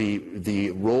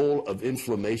 the role of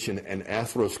inflammation and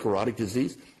atherosclerotic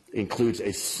disease includes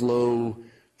a slow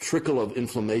trickle of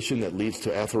inflammation that leads to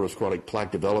atherosclerotic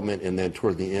plaque development, and then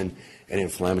toward the end, an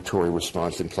inflammatory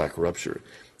response and plaque rupture.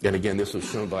 And again, this was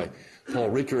shown by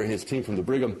Paul Richter and his team from the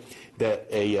Brigham, that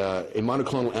a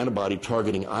monoclonal antibody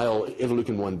targeting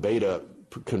interleukin-1 beta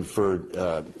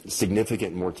conferred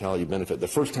significant mortality benefit. The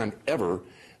first time ever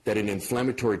that an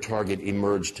inflammatory target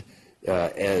emerged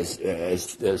as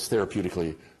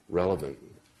therapeutically relevant.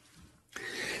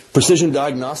 Precision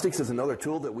diagnostics is another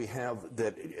tool that we have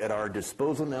that at our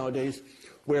disposal nowadays,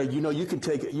 where you can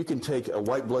take a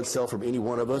white blood cell from any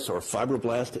one of us or a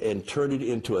fibroblast and turn it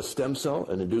into a stem cell,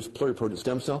 an induced pluripotent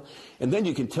stem cell, and then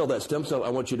you can tell that stem cell, I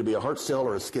want you to be a heart cell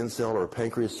or a skin cell or a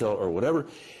pancreas cell or whatever,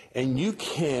 and you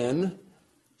can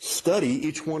study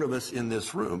each one of us in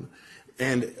this room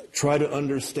and try to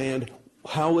understand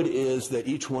how it is that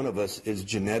each one of us is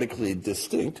genetically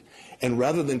distinct, and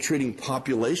rather than treating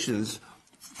populations.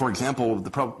 For example,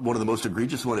 one of the most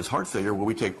egregious one is heart failure, where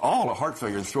we take all of heart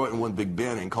failure and throw it in one big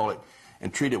bin and call it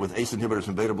and treat it with ACE inhibitors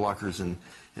and beta blockers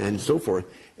and so forth.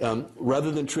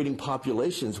 Rather than treating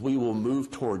populations, we will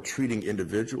move toward treating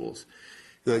individuals.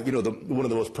 One of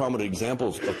the most prominent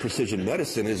examples of precision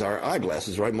medicine is our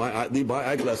eyeglasses, right? My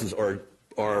eyeglasses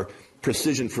are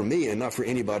precision for me and not for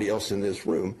anybody else in this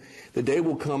room. The day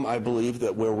will come, I believe,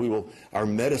 that where our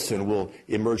medicine will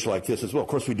emerge like this as well. Of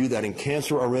course, we do that in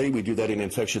cancer already. We do that in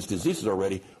infectious diseases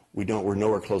already. We're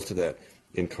nowhere close to that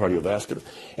in cardiovascular.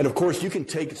 And of course, you can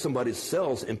take somebody's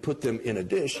cells and put them in a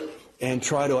dish and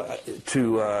try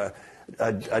to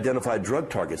identify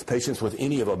drug targets, patients with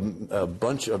any of a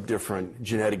bunch of different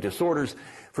genetic disorders,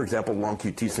 for example, long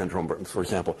QT syndrome, for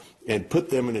example, and put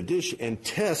them in a dish and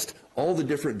test all the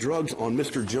different drugs on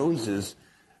Mr. Jones's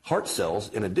heart cells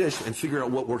in a dish and figure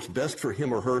out what works best for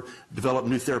him or her, develop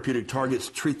new therapeutic targets,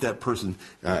 treat that person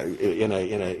in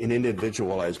an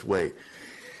individualized way.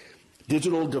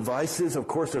 Digital devices, of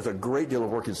course, there's a great deal of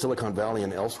work in Silicon Valley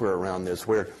and elsewhere around this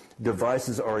where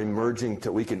devices are emerging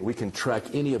we can track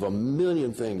any of a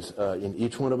million things in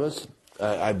each one of us.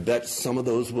 I bet some of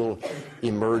those will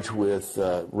emerge with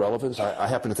relevance. I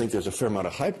happen to think there's a fair amount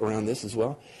of hype around this as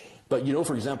well. But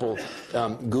for example,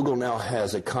 Google now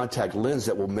has a contact lens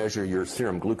that will measure your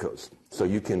serum glucose. So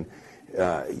you can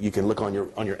look on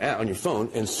your phone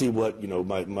and see what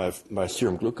my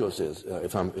serum glucose is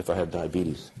if I have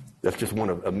diabetes. That's just one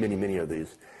of many of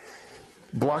these.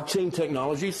 Blockchain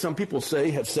technology. Some people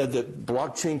have said that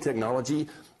blockchain technology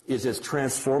is as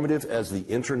transformative as the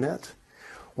internet,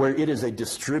 where it is a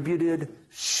distributed,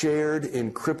 shared,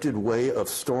 encrypted way of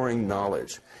storing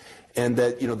knowledge. And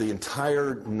that, the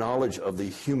entire knowledge of the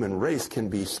human race can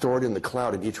be stored in the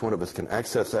cloud, and each one of us can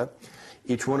access that.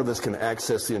 Each one of us can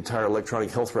access the entire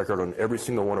electronic health record on every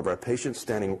single one of our patients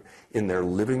standing in their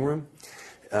living room,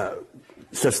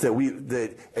 such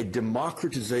that a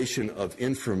democratization of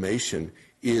information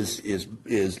is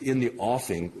in the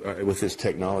offing with this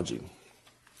technology.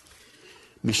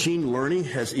 Machine learning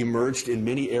has emerged in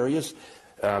many areas.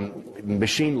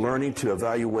 Machine learning to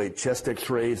evaluate chest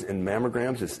x-rays and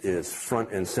mammograms is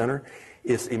front and center.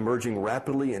 It's emerging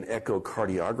rapidly in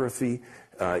echocardiography.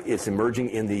 It's emerging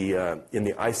in the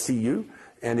ICU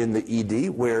and in the ED,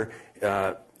 where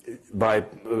by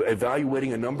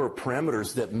evaluating a number of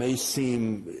parameters that may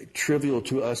seem trivial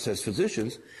to us as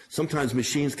physicians, sometimes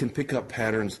machines can pick up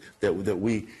patterns that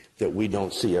we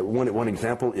don't see. One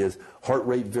example is heart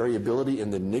rate variability in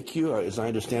the NICU. As I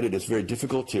understand it, it's very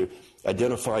difficult to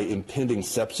identify impending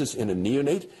sepsis in a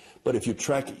neonate, but if you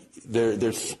track,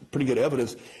 there's pretty good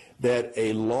evidence that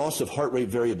a loss of heart rate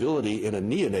variability in a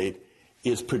neonate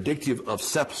is predictive of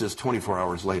sepsis 24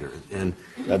 hours later. And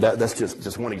that's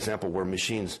just one example where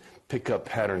machines pick up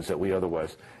patterns that we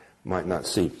otherwise might not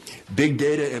see. Big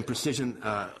data and precision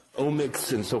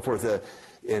omics and so forth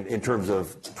in terms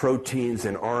of proteins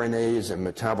and RNAs and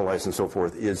metabolites and so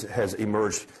forth has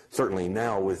emerged certainly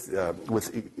now with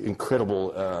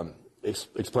incredible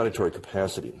explanatory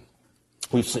capacity.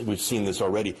 We've seen this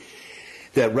already,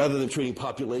 that rather than treating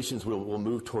populations, we'll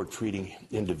move toward treating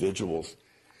individuals.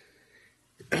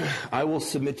 I will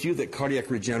submit to you that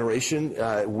cardiac regeneration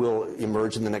will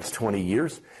emerge in the next 20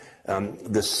 years.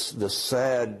 The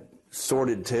sad,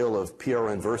 sordid tale of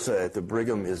PRN Versa at the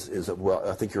Brigham is well,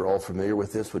 I think you're all familiar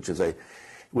with this, which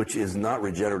is not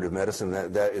regenerative medicine.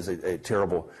 That is a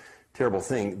terrible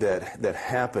thing that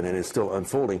happened and is still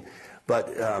unfolding.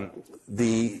 But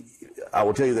I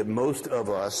will tell you that most of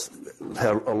us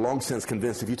have long since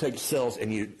convinced if you take cells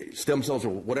and stem cells or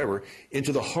whatever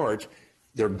into the heart,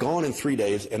 they're gone in 3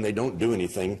 days and they don't do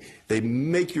anything. They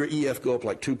make your EF go up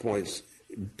like 2 points,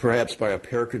 perhaps by a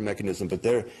paracrine mechanism, but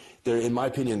in my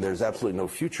opinion, there's absolutely no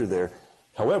future there.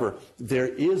 However, there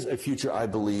is a future, I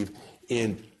believe,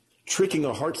 in tricking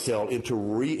a heart cell into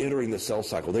re-entering the cell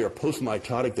cycle. They are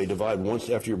post-mitotic. They divide once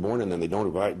after you're born and then they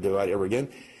don't divide ever again.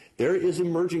 There is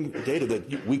emerging data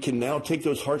that we can now take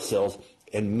those heart cells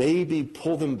and maybe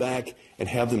pull them back and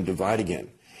have them divide again.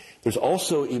 There's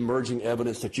also emerging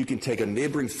evidence that you can take a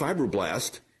neighboring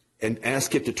fibroblast and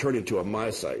ask it to turn into a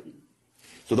myocyte.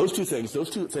 So those two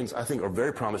things I think are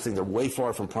very promising. They're way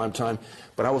far from prime time,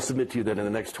 but I will submit to you that in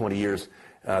the next 20 years,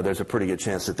 there's a pretty good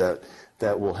chance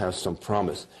that will have some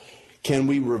promise. Can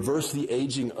we reverse the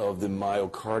aging of the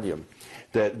myocardium?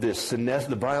 That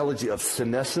the biology of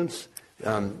senescence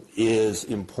is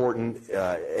important,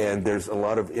 and there's a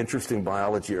lot of interesting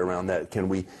biology around that. Can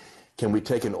we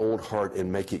take an old heart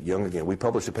and make it young again? We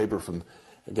published a paper from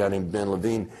a guy named Ben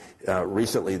Levine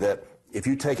recently that if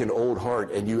you take an old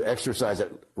heart and you exercise it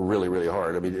really, really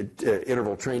hard, I mean,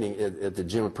 interval training at the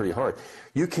gym is pretty hard,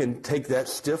 you can take that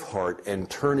stiff heart and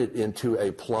turn it into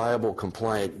a pliable,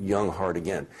 compliant, young heart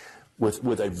again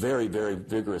with a very, very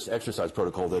vigorous exercise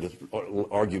protocol that is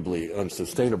arguably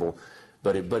unsustainable.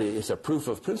 But it's a proof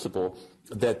of principle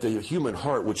that the human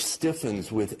heart, which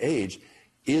stiffens with age,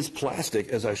 is plastic,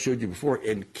 as I showed you before,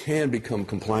 and can become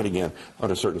compliant again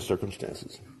under certain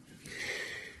circumstances.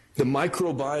 The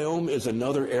microbiome is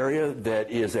another area that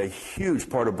is a huge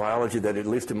part of biology that, at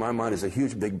least in my mind, is a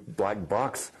huge big black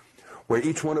box where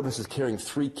each one of us is carrying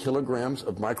 3 kilograms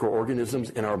of microorganisms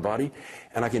in our body.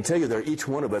 And I can tell you that each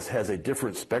one of us has a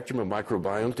different spectrum of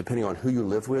microbiomes depending on who you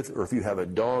live with, or if you have a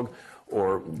dog,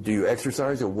 or do you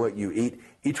exercise, or what you eat.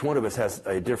 Each one of us has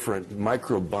a different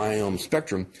microbiome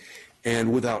spectrum.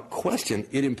 And without question,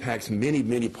 it impacts many,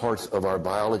 many parts of our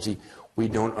biology. We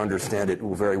don't understand it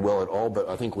very well at all, but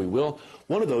I think we will.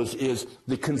 One of those is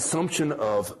the consumption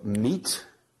of meat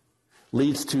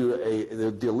leads to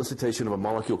the elicitation of a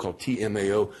molecule called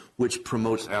TMAO, which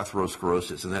promotes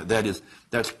atherosclerosis. And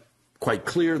that's quite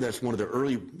clear. That's one of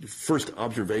the first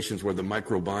observations where the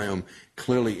microbiome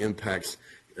clearly impacts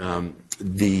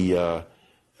the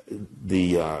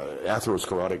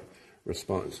atherosclerotic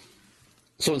response.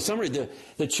 So in summary,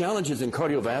 the challenges in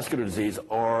cardiovascular disease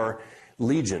are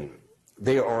legion.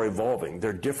 They are evolving.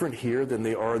 They're different here than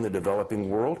they are in the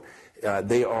developing world.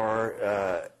 They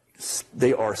are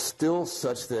still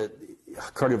such that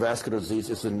cardiovascular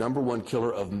disease is the #1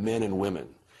 killer of men and women.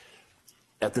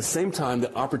 At the same time,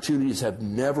 the opportunities have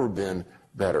never been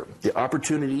better. The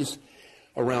opportunities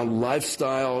around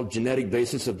lifestyle, genetic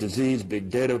basis of disease, big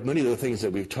data, many of the things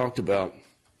that we've talked about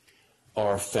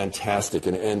are fantastic.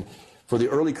 And for the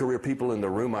early career people in the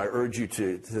room, I urge you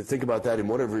to think about that in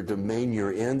whatever domain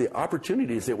you're in. The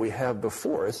opportunities that we have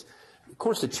before us, of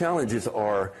course, the challenges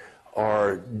are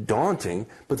daunting,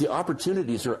 but the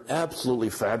opportunities are absolutely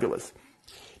fabulous.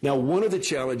 Now, one of the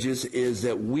challenges is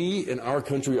that we in our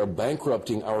country are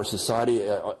bankrupting our society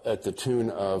at the tune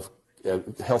of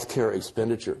healthcare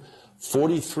expenditure.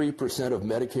 43% of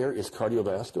Medicare is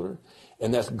cardiovascular,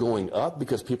 and that's going up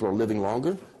because people are living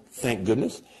longer, thank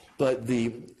goodness. But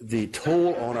the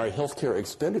toll on our healthcare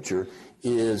expenditure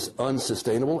is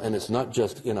unsustainable, and it's not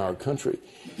just in our country.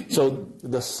 So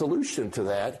the solution to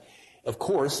that, of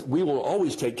course, we will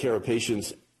always take care of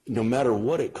patients no matter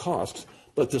what it costs,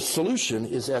 but the solution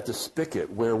is at the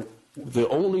spigot, where the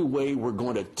only way we're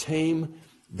going to tame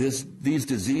these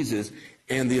diseases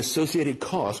and the associated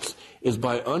costs is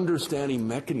by understanding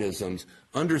mechanisms,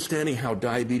 understanding how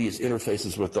diabetes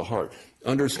interfaces with the heart,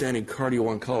 understanding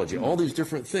cardio-oncology, all these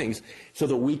different things, so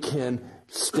that we can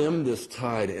stem this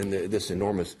tide and this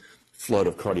enormous flood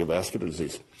of cardiovascular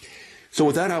disease. So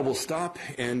with that, I will stop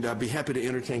and be happy to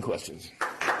entertain questions.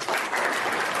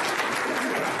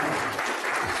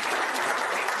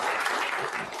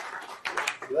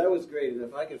 Well, that was great. And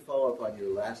if I could follow up on your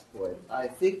last point, I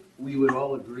think we would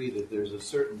all agree that there's a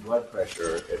certain blood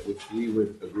pressure at which we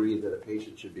would agree that a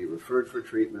patient should be referred for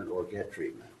treatment or get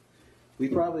treatment. We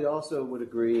probably also would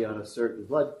agree on a certain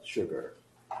blood sugar.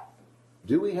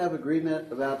 Do we have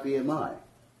agreement about BMI?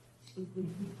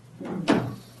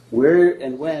 Where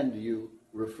and when do you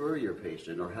refer your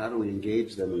patient, or how do we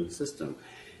engage them in the system?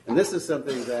 And this is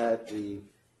something that the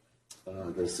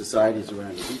societies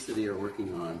around obesity are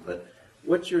working on, but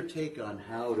what's your take on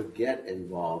how to get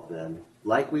involved then,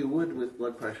 like we would with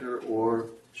blood pressure or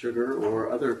sugar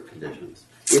or other conditions?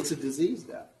 It's a disease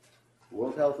now. The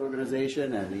World Health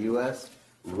Organization and the U.S.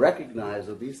 recognize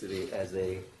obesity as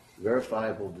a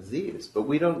verifiable disease, but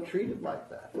we don't treat it like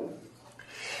that.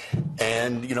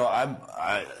 And,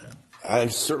 I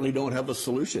certainly don't have a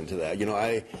solution to that.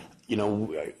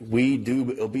 We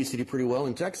do obesity pretty well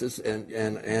in Texas,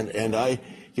 and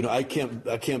I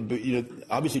can't be,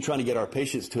 obviously trying to get our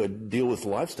patients to deal with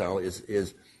lifestyle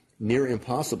is near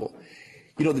impossible.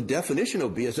 The definition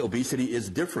of obesity is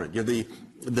different.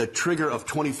 The trigger of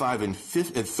 25 and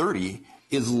 30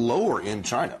 is lower in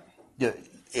China.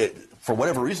 For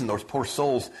whatever reason, those poor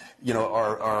souls,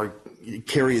 are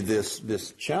carry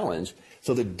this challenge.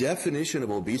 So the definition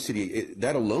of obesity,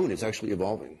 that alone is actually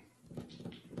evolving.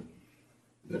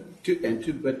 But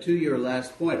to your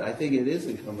last point, I think it is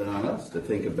incumbent on us to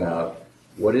think about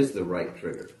what is the right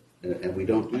trigger, and we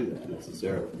don't do that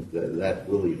necessarily. That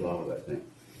will evolve, I think.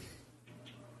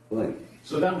 Blaine.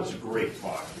 So that was a great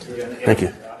talk. Thank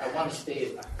you. I want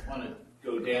to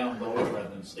go down lower rather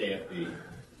than stay at the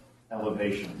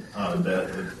elevation,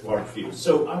 the large field.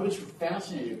 So I was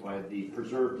fascinated by the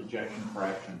preserved ejection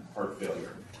fraction heart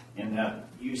failure, in that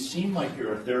you seem like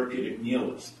you're a therapeutic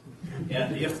nihilist.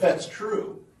 And if that's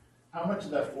true, how much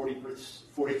of that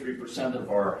 43%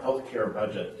 of our healthcare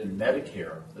budget in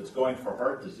Medicare that's going for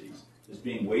heart disease is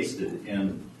being wasted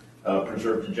in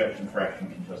preserved ejection fraction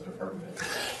congestive heart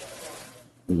failure?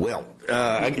 Well,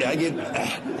 I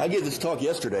gave this talk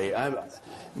yesterday.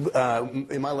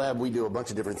 In my lab, we do a bunch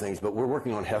of different things, but we're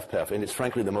working on HFpEF, and it's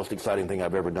frankly the most exciting thing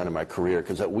I've ever done in my career,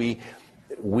 because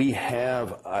we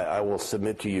have, I will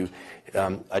submit to you,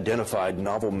 identified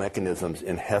novel mechanisms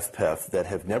in HFpEF that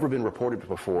have never been reported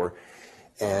before,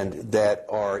 and that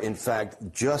are, in fact,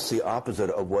 just the opposite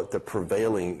of what the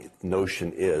prevailing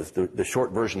notion is. The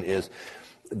short version is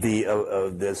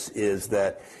of this is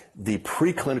that the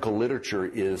preclinical literature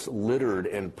is littered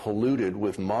and polluted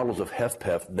with models of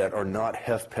HFpEF that are not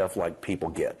HFpEF like people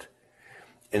get.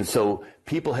 And so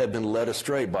people have been led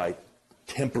astray by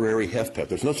temporary HFpEF.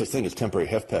 There's no such thing as temporary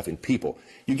HFpEF in people.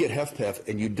 You get HFpEF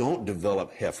and you don't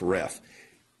develop HFrEF.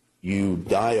 You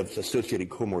die of associated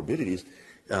comorbidities,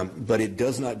 but it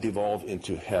does not devolve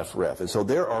into HFrEF. And so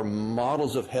there are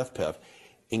models of HFpEF,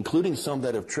 including some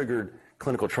that have triggered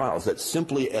clinical trials, that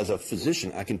simply as a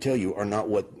physician I can tell you are not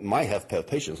what my HFpEF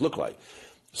patients look like.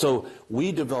 So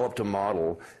we developed a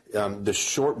model. The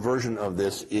short version of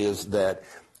this is that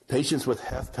patients with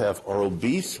HFpEF are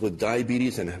obese with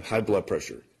diabetes and high blood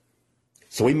pressure.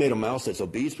 So we made a mouse that's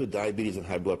obese with diabetes and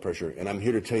high blood pressure, and I'm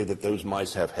here to tell you that those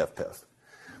mice have HFpEF.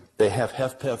 They have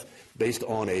HFpEF based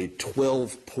on a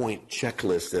 12-point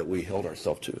checklist that we held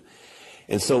ourselves to.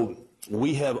 And so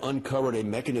we have uncovered a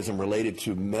mechanism related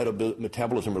to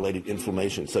metabolism-related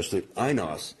inflammation, such that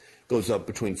INOS goes up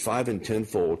between 5 and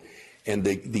 10-fold, and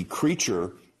the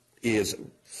creature is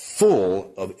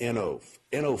full of NO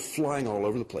flying all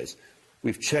over the place.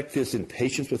 We've checked this in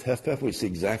patients with HFpEF, and we see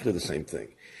exactly the same thing.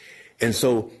 And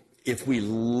so if we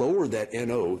lower that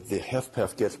NO, the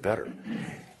HFpEF gets better.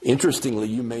 Interestingly,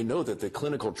 you may know that the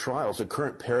clinical trials, the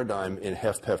current paradigm in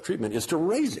HFpEF treatment is to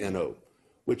raise NO,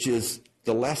 which is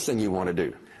the last thing you want to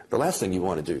do. The last thing you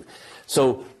want to do.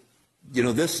 So,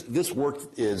 this work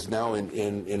is now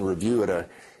in review at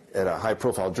a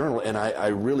high-profile journal, and I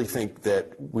really think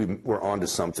that we're onto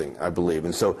something, I believe.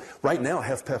 And so right now,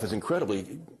 HFpEF is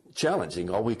incredibly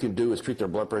challenging. All we can do is treat their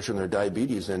blood pressure and their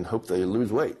diabetes and hope they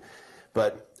lose weight.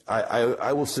 But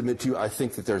I will submit to you, I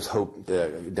think that there's hope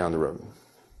down the road.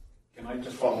 Can I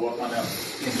just follow up on that?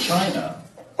 In China,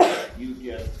 you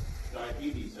get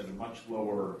diabetes at a much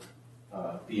lower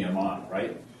BMI,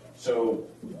 right? So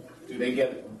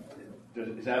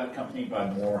is that accompanied by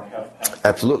more HFpEF?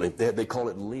 Absolutely. They call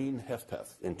it lean HFpEF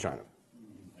in China.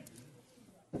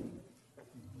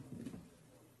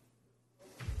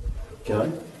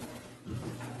 Kelly?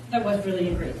 That was really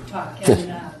a great talk.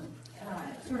 And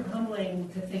sort of humbling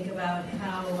to think about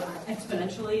how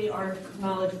exponentially our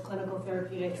knowledge of clinical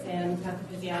therapeutics and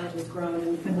pathophysiology has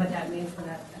grown, and what that means for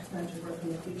that exponential growth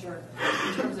in the future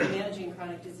in terms of managing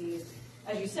chronic disease,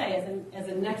 as you say, as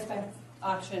a next best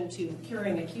option to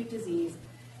curing acute disease.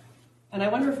 And I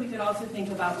wonder if we could also think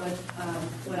about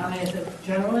what I, as a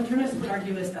general internist, would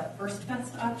argue is the first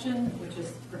best option, which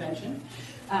is prevention.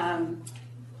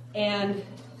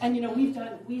 And you know, we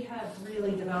have really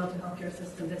developed a healthcare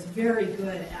system that's very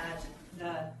good at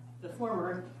the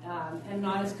former and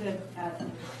not as good at the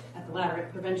latter,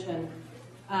 at prevention.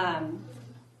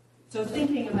 So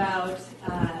thinking about,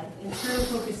 instead of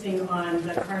focusing on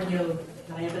the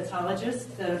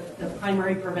cardiodiabetologist, the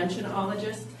primary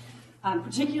preventionologist,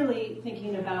 particularly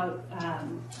thinking about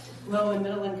low and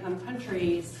middle income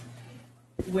countries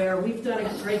where we've done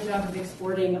a great job of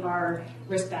exporting our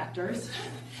risk factors.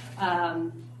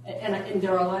 And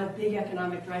there are a lot of big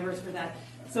economic drivers for that.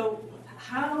 So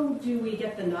how do we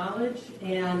get the knowledge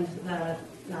and the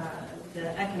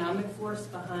economic force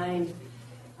behind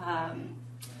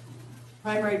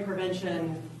primary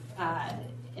prevention at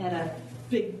a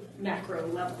big macro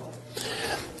level?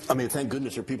 I mean, thank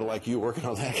goodness there are people like you working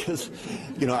on that, because,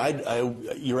 you know,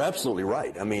 you're absolutely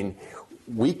right. I mean,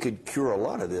 we could cure a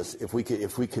lot of this if we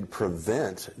could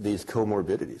prevent these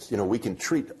comorbidities. You know, we can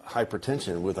treat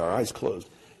hypertension with our eyes closed.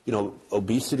 You know,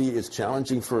 obesity is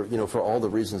challenging for all the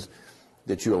reasons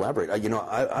that you elaborate.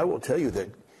 I will tell you that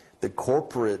the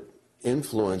corporate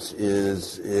influence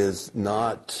is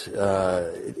not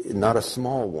a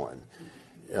small one.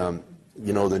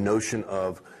 You know, the notion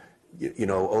of, you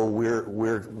know, oh,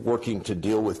 we're working to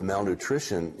deal with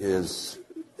malnutrition is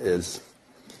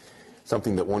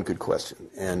something that one could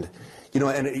question. And, you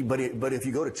know, but if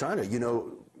you go to China, you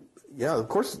know, yeah, of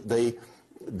course they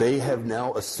have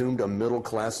now assumed a middle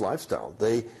class lifestyle.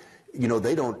 They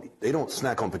don't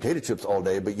snack on potato chips all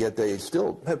day, but yet they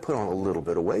still have put on a little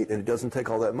bit of weight, and it doesn't take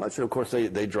all that much. And of course,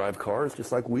 they drive cars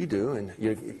just like we do, and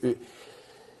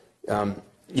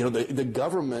you know, the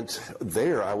government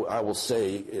there, I will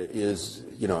say, is,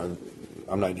 you know,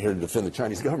 I'm not here to defend the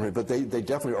Chinese government, but they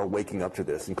definitely are waking up to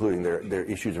this, including their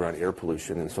issues around air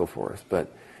pollution and so forth.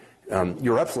 But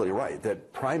you're absolutely right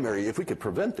that primary, if we could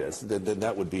prevent this, then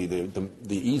that would be the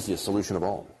easiest solution of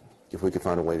all, if we could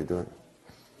find a way to do it.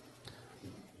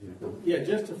 Yeah,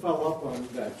 just to follow up on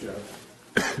that, Joe.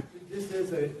 This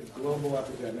is a global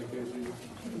epidemic, as you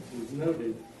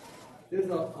noted. There's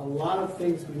a lot of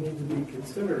things we need to be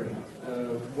considering,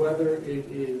 whether it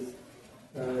is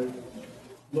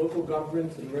local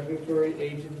governments and regulatory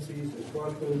agencies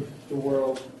across the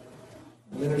world,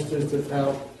 ministers of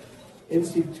health,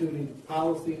 instituting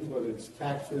policies, whether it's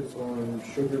taxes on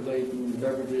sugar-laden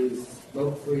beverages,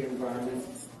 smoke-free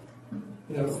environments.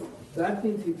 You know, that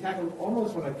needs to be tackled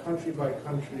almost on a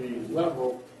country-by-country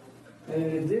level. And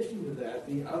in addition to that,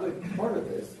 the other part of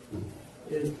this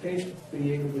is patients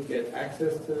being able to get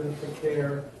access to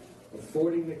care,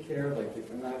 affording the care like they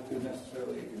cannot do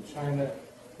necessarily in China,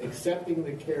 accepting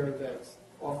the care that's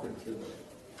offered to them.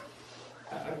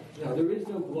 You know, there is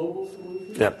no global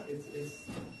solution. Yep. It's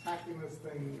tackling this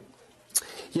thing.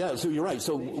 Yeah, so you're right.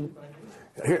 So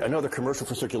here, another commercial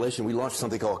for circulation. We launched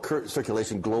something called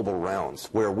Circulation Global Rounds,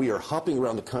 where we are hopping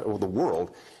around the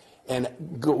world, and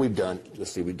what we've done.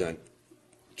 Let's see, we've done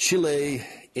Chile,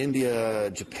 India,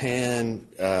 Japan,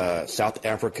 South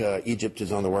Africa, Egypt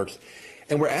is on the works,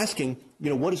 and we're asking, you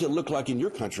know, what does it look like in your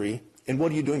country, and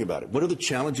what are you doing about it? What are the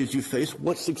challenges you face?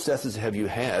 What successes have you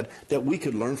had that we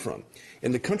could learn from?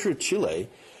 In the country of Chile,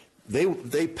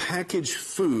 they package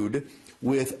food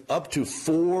with up to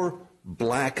 4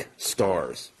 black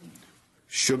stars: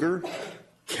 sugar,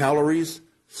 calories,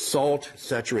 salt,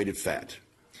 saturated fat.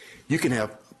 You can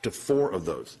have up to 4 of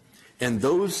those, and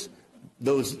those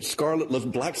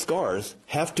black scars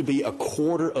have to be a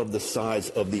quarter of the size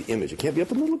of the image. It can't be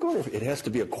up in the little corner. It has to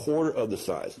be a quarter of the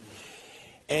size.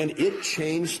 And it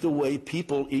changed the way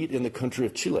people eat in the country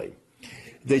of Chile.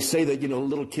 They say that, you know,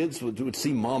 little kids would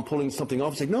see mom pulling something off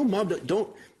and say, no, mom, don't,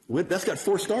 that's got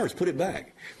 4 stars, put it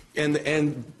back. And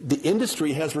the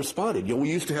industry has responded. You know,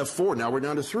 we used to have 4, now we're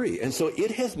down to 3. And so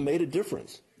it has made a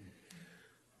difference.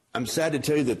 I'm sad to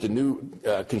tell you that the new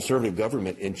conservative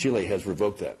government in Chile has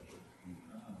revoked that.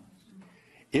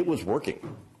 It was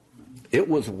working. It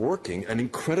was working, an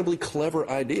incredibly clever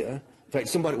idea. In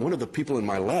fact, one of the people in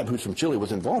my lab who's from Chile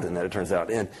was involved in that, it turns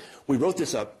out. And we wrote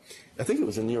this up. I think it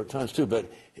was in the New York Times too, but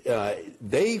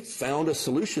they found a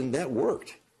solution that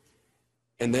worked.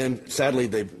 And then, sadly,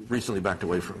 they recently backed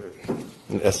away from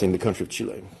it, in the country of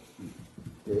Chile.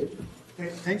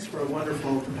 Thanks for a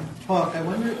wonderful talk. I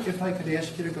wonder if I could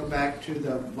ask you to go back to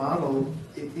the model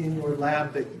in your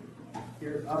lab that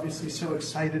you're obviously so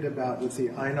excited about with the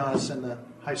INOS and the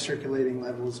high circulating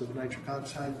levels of nitric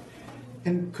oxide.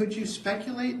 And could you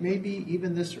speculate, maybe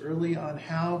even this early, on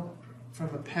how,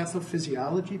 from a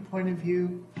pathophysiology point of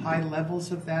view, high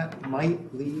levels of that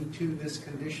might lead to this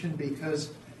condition?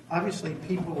 Because obviously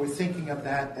people were thinking of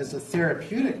that as a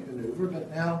therapeutic maneuver, but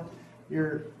now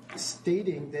you're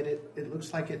stating that it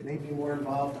looks like it may be more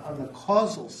involved on the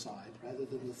causal side rather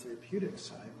than the therapeutic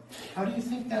side. How do you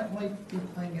think that might be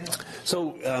playing out?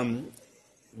 So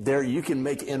there you can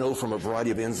make NO from a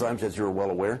variety of enzymes, as you're well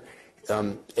aware.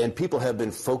 And people have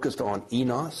been focused on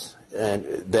eNOS, and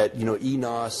that,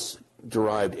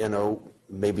 eNOS-derived NO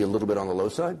may be a little bit on the low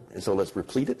side, and so let's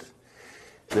replete it.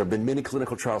 There have been many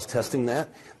clinical trials testing that,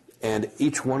 and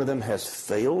each one of them has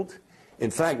failed.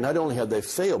 In fact, not only have they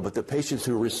failed, but the patients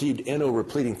who received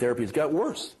NO-repleting therapies got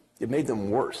worse. It made them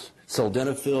worse.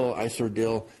 Sildenafil,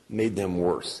 Isordil made them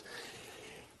worse.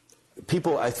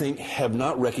 People, I think, have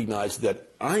not recognized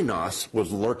that INOS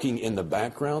was lurking in the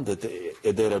background, that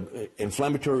an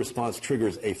inflammatory response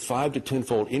triggers a 5 to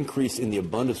 10-fold increase in the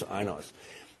abundance of INOS.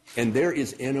 And there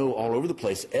is NO all over the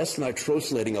place,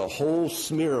 S-nitrosylating a whole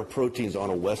smear of proteins on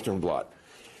a Western blot.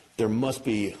 There must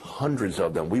be hundreds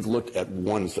of them. We've looked at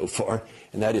one so far,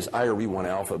 and that is IRE1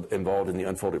 alpha involved in the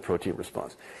unfolded protein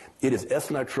response. It is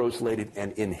S-nitrosylated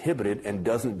and inhibited and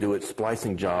doesn't do its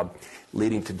splicing job,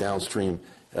 leading to downstream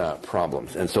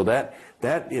problems. And so that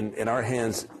in our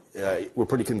hands, we're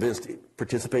pretty convinced it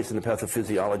participates in the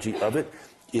pathophysiology of it.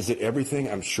 Is it everything?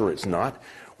 I'm sure it's not.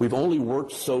 We've only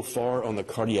worked so far on the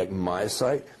cardiac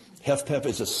myocyte. HFpEF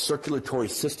is a circulatory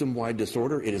system-wide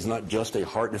disorder. It is not just a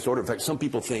heart disorder. In fact, some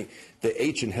people think the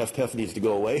H in HFpEF needs to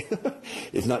go away.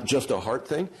 It's not just a heart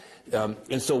thing.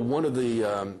 And so one of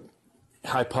the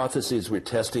hypotheses we're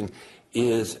testing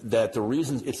is that the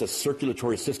reason it's a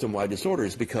circulatory system-wide disorder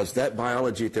is because that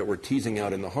biology that we're teasing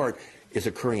out in the heart is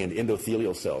occurring in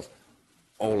endothelial cells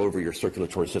all over your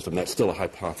circulatory system. That's still a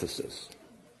hypothesis.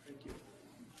 Thank you.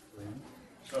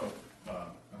 So,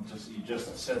 you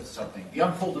just said something. The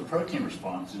unfolded protein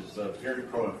response is a very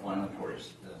pro-inflammatory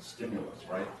stimulus,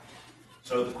 right?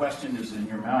 So the question is, in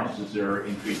your mouse, is there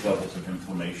increased levels of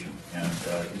inflammation? And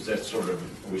is that sort of,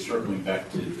 are we circling back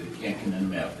to the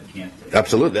cancaninumab, the cantharidin?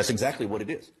 Absolutely. That's exactly what it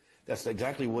is. That's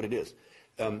exactly what it is.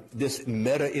 This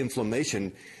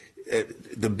meta-inflammation,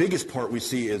 the biggest part we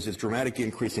see is this dramatic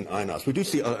increase in INOS. We do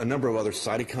see a number of other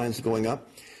cytokines going up.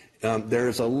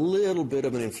 There's a little bit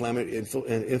of an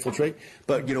infiltrate,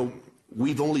 but,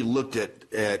 we've only looked at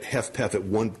HFpEF at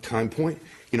one time point.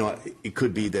 It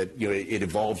could be that, it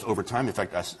evolves over time. In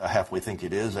fact, I halfway think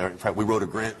it is. In fact, we wrote a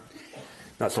grant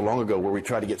not so long ago where we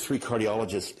tried to get 3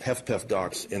 cardiologists, HFpEF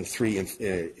docs, and 3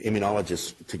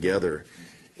 immunologists together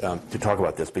to talk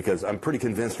about this, because I'm pretty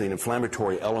convinced the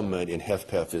inflammatory element in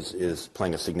HFpEF is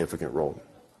playing a significant role.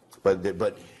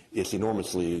 But it's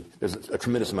enormously, there's a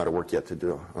tremendous amount of work yet to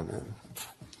do on that.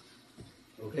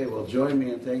 Okay, well, join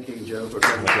me in thanking Joe for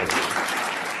coming. Thank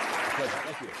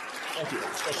you. Thank you.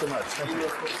 Thanks so much.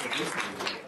 Thank you.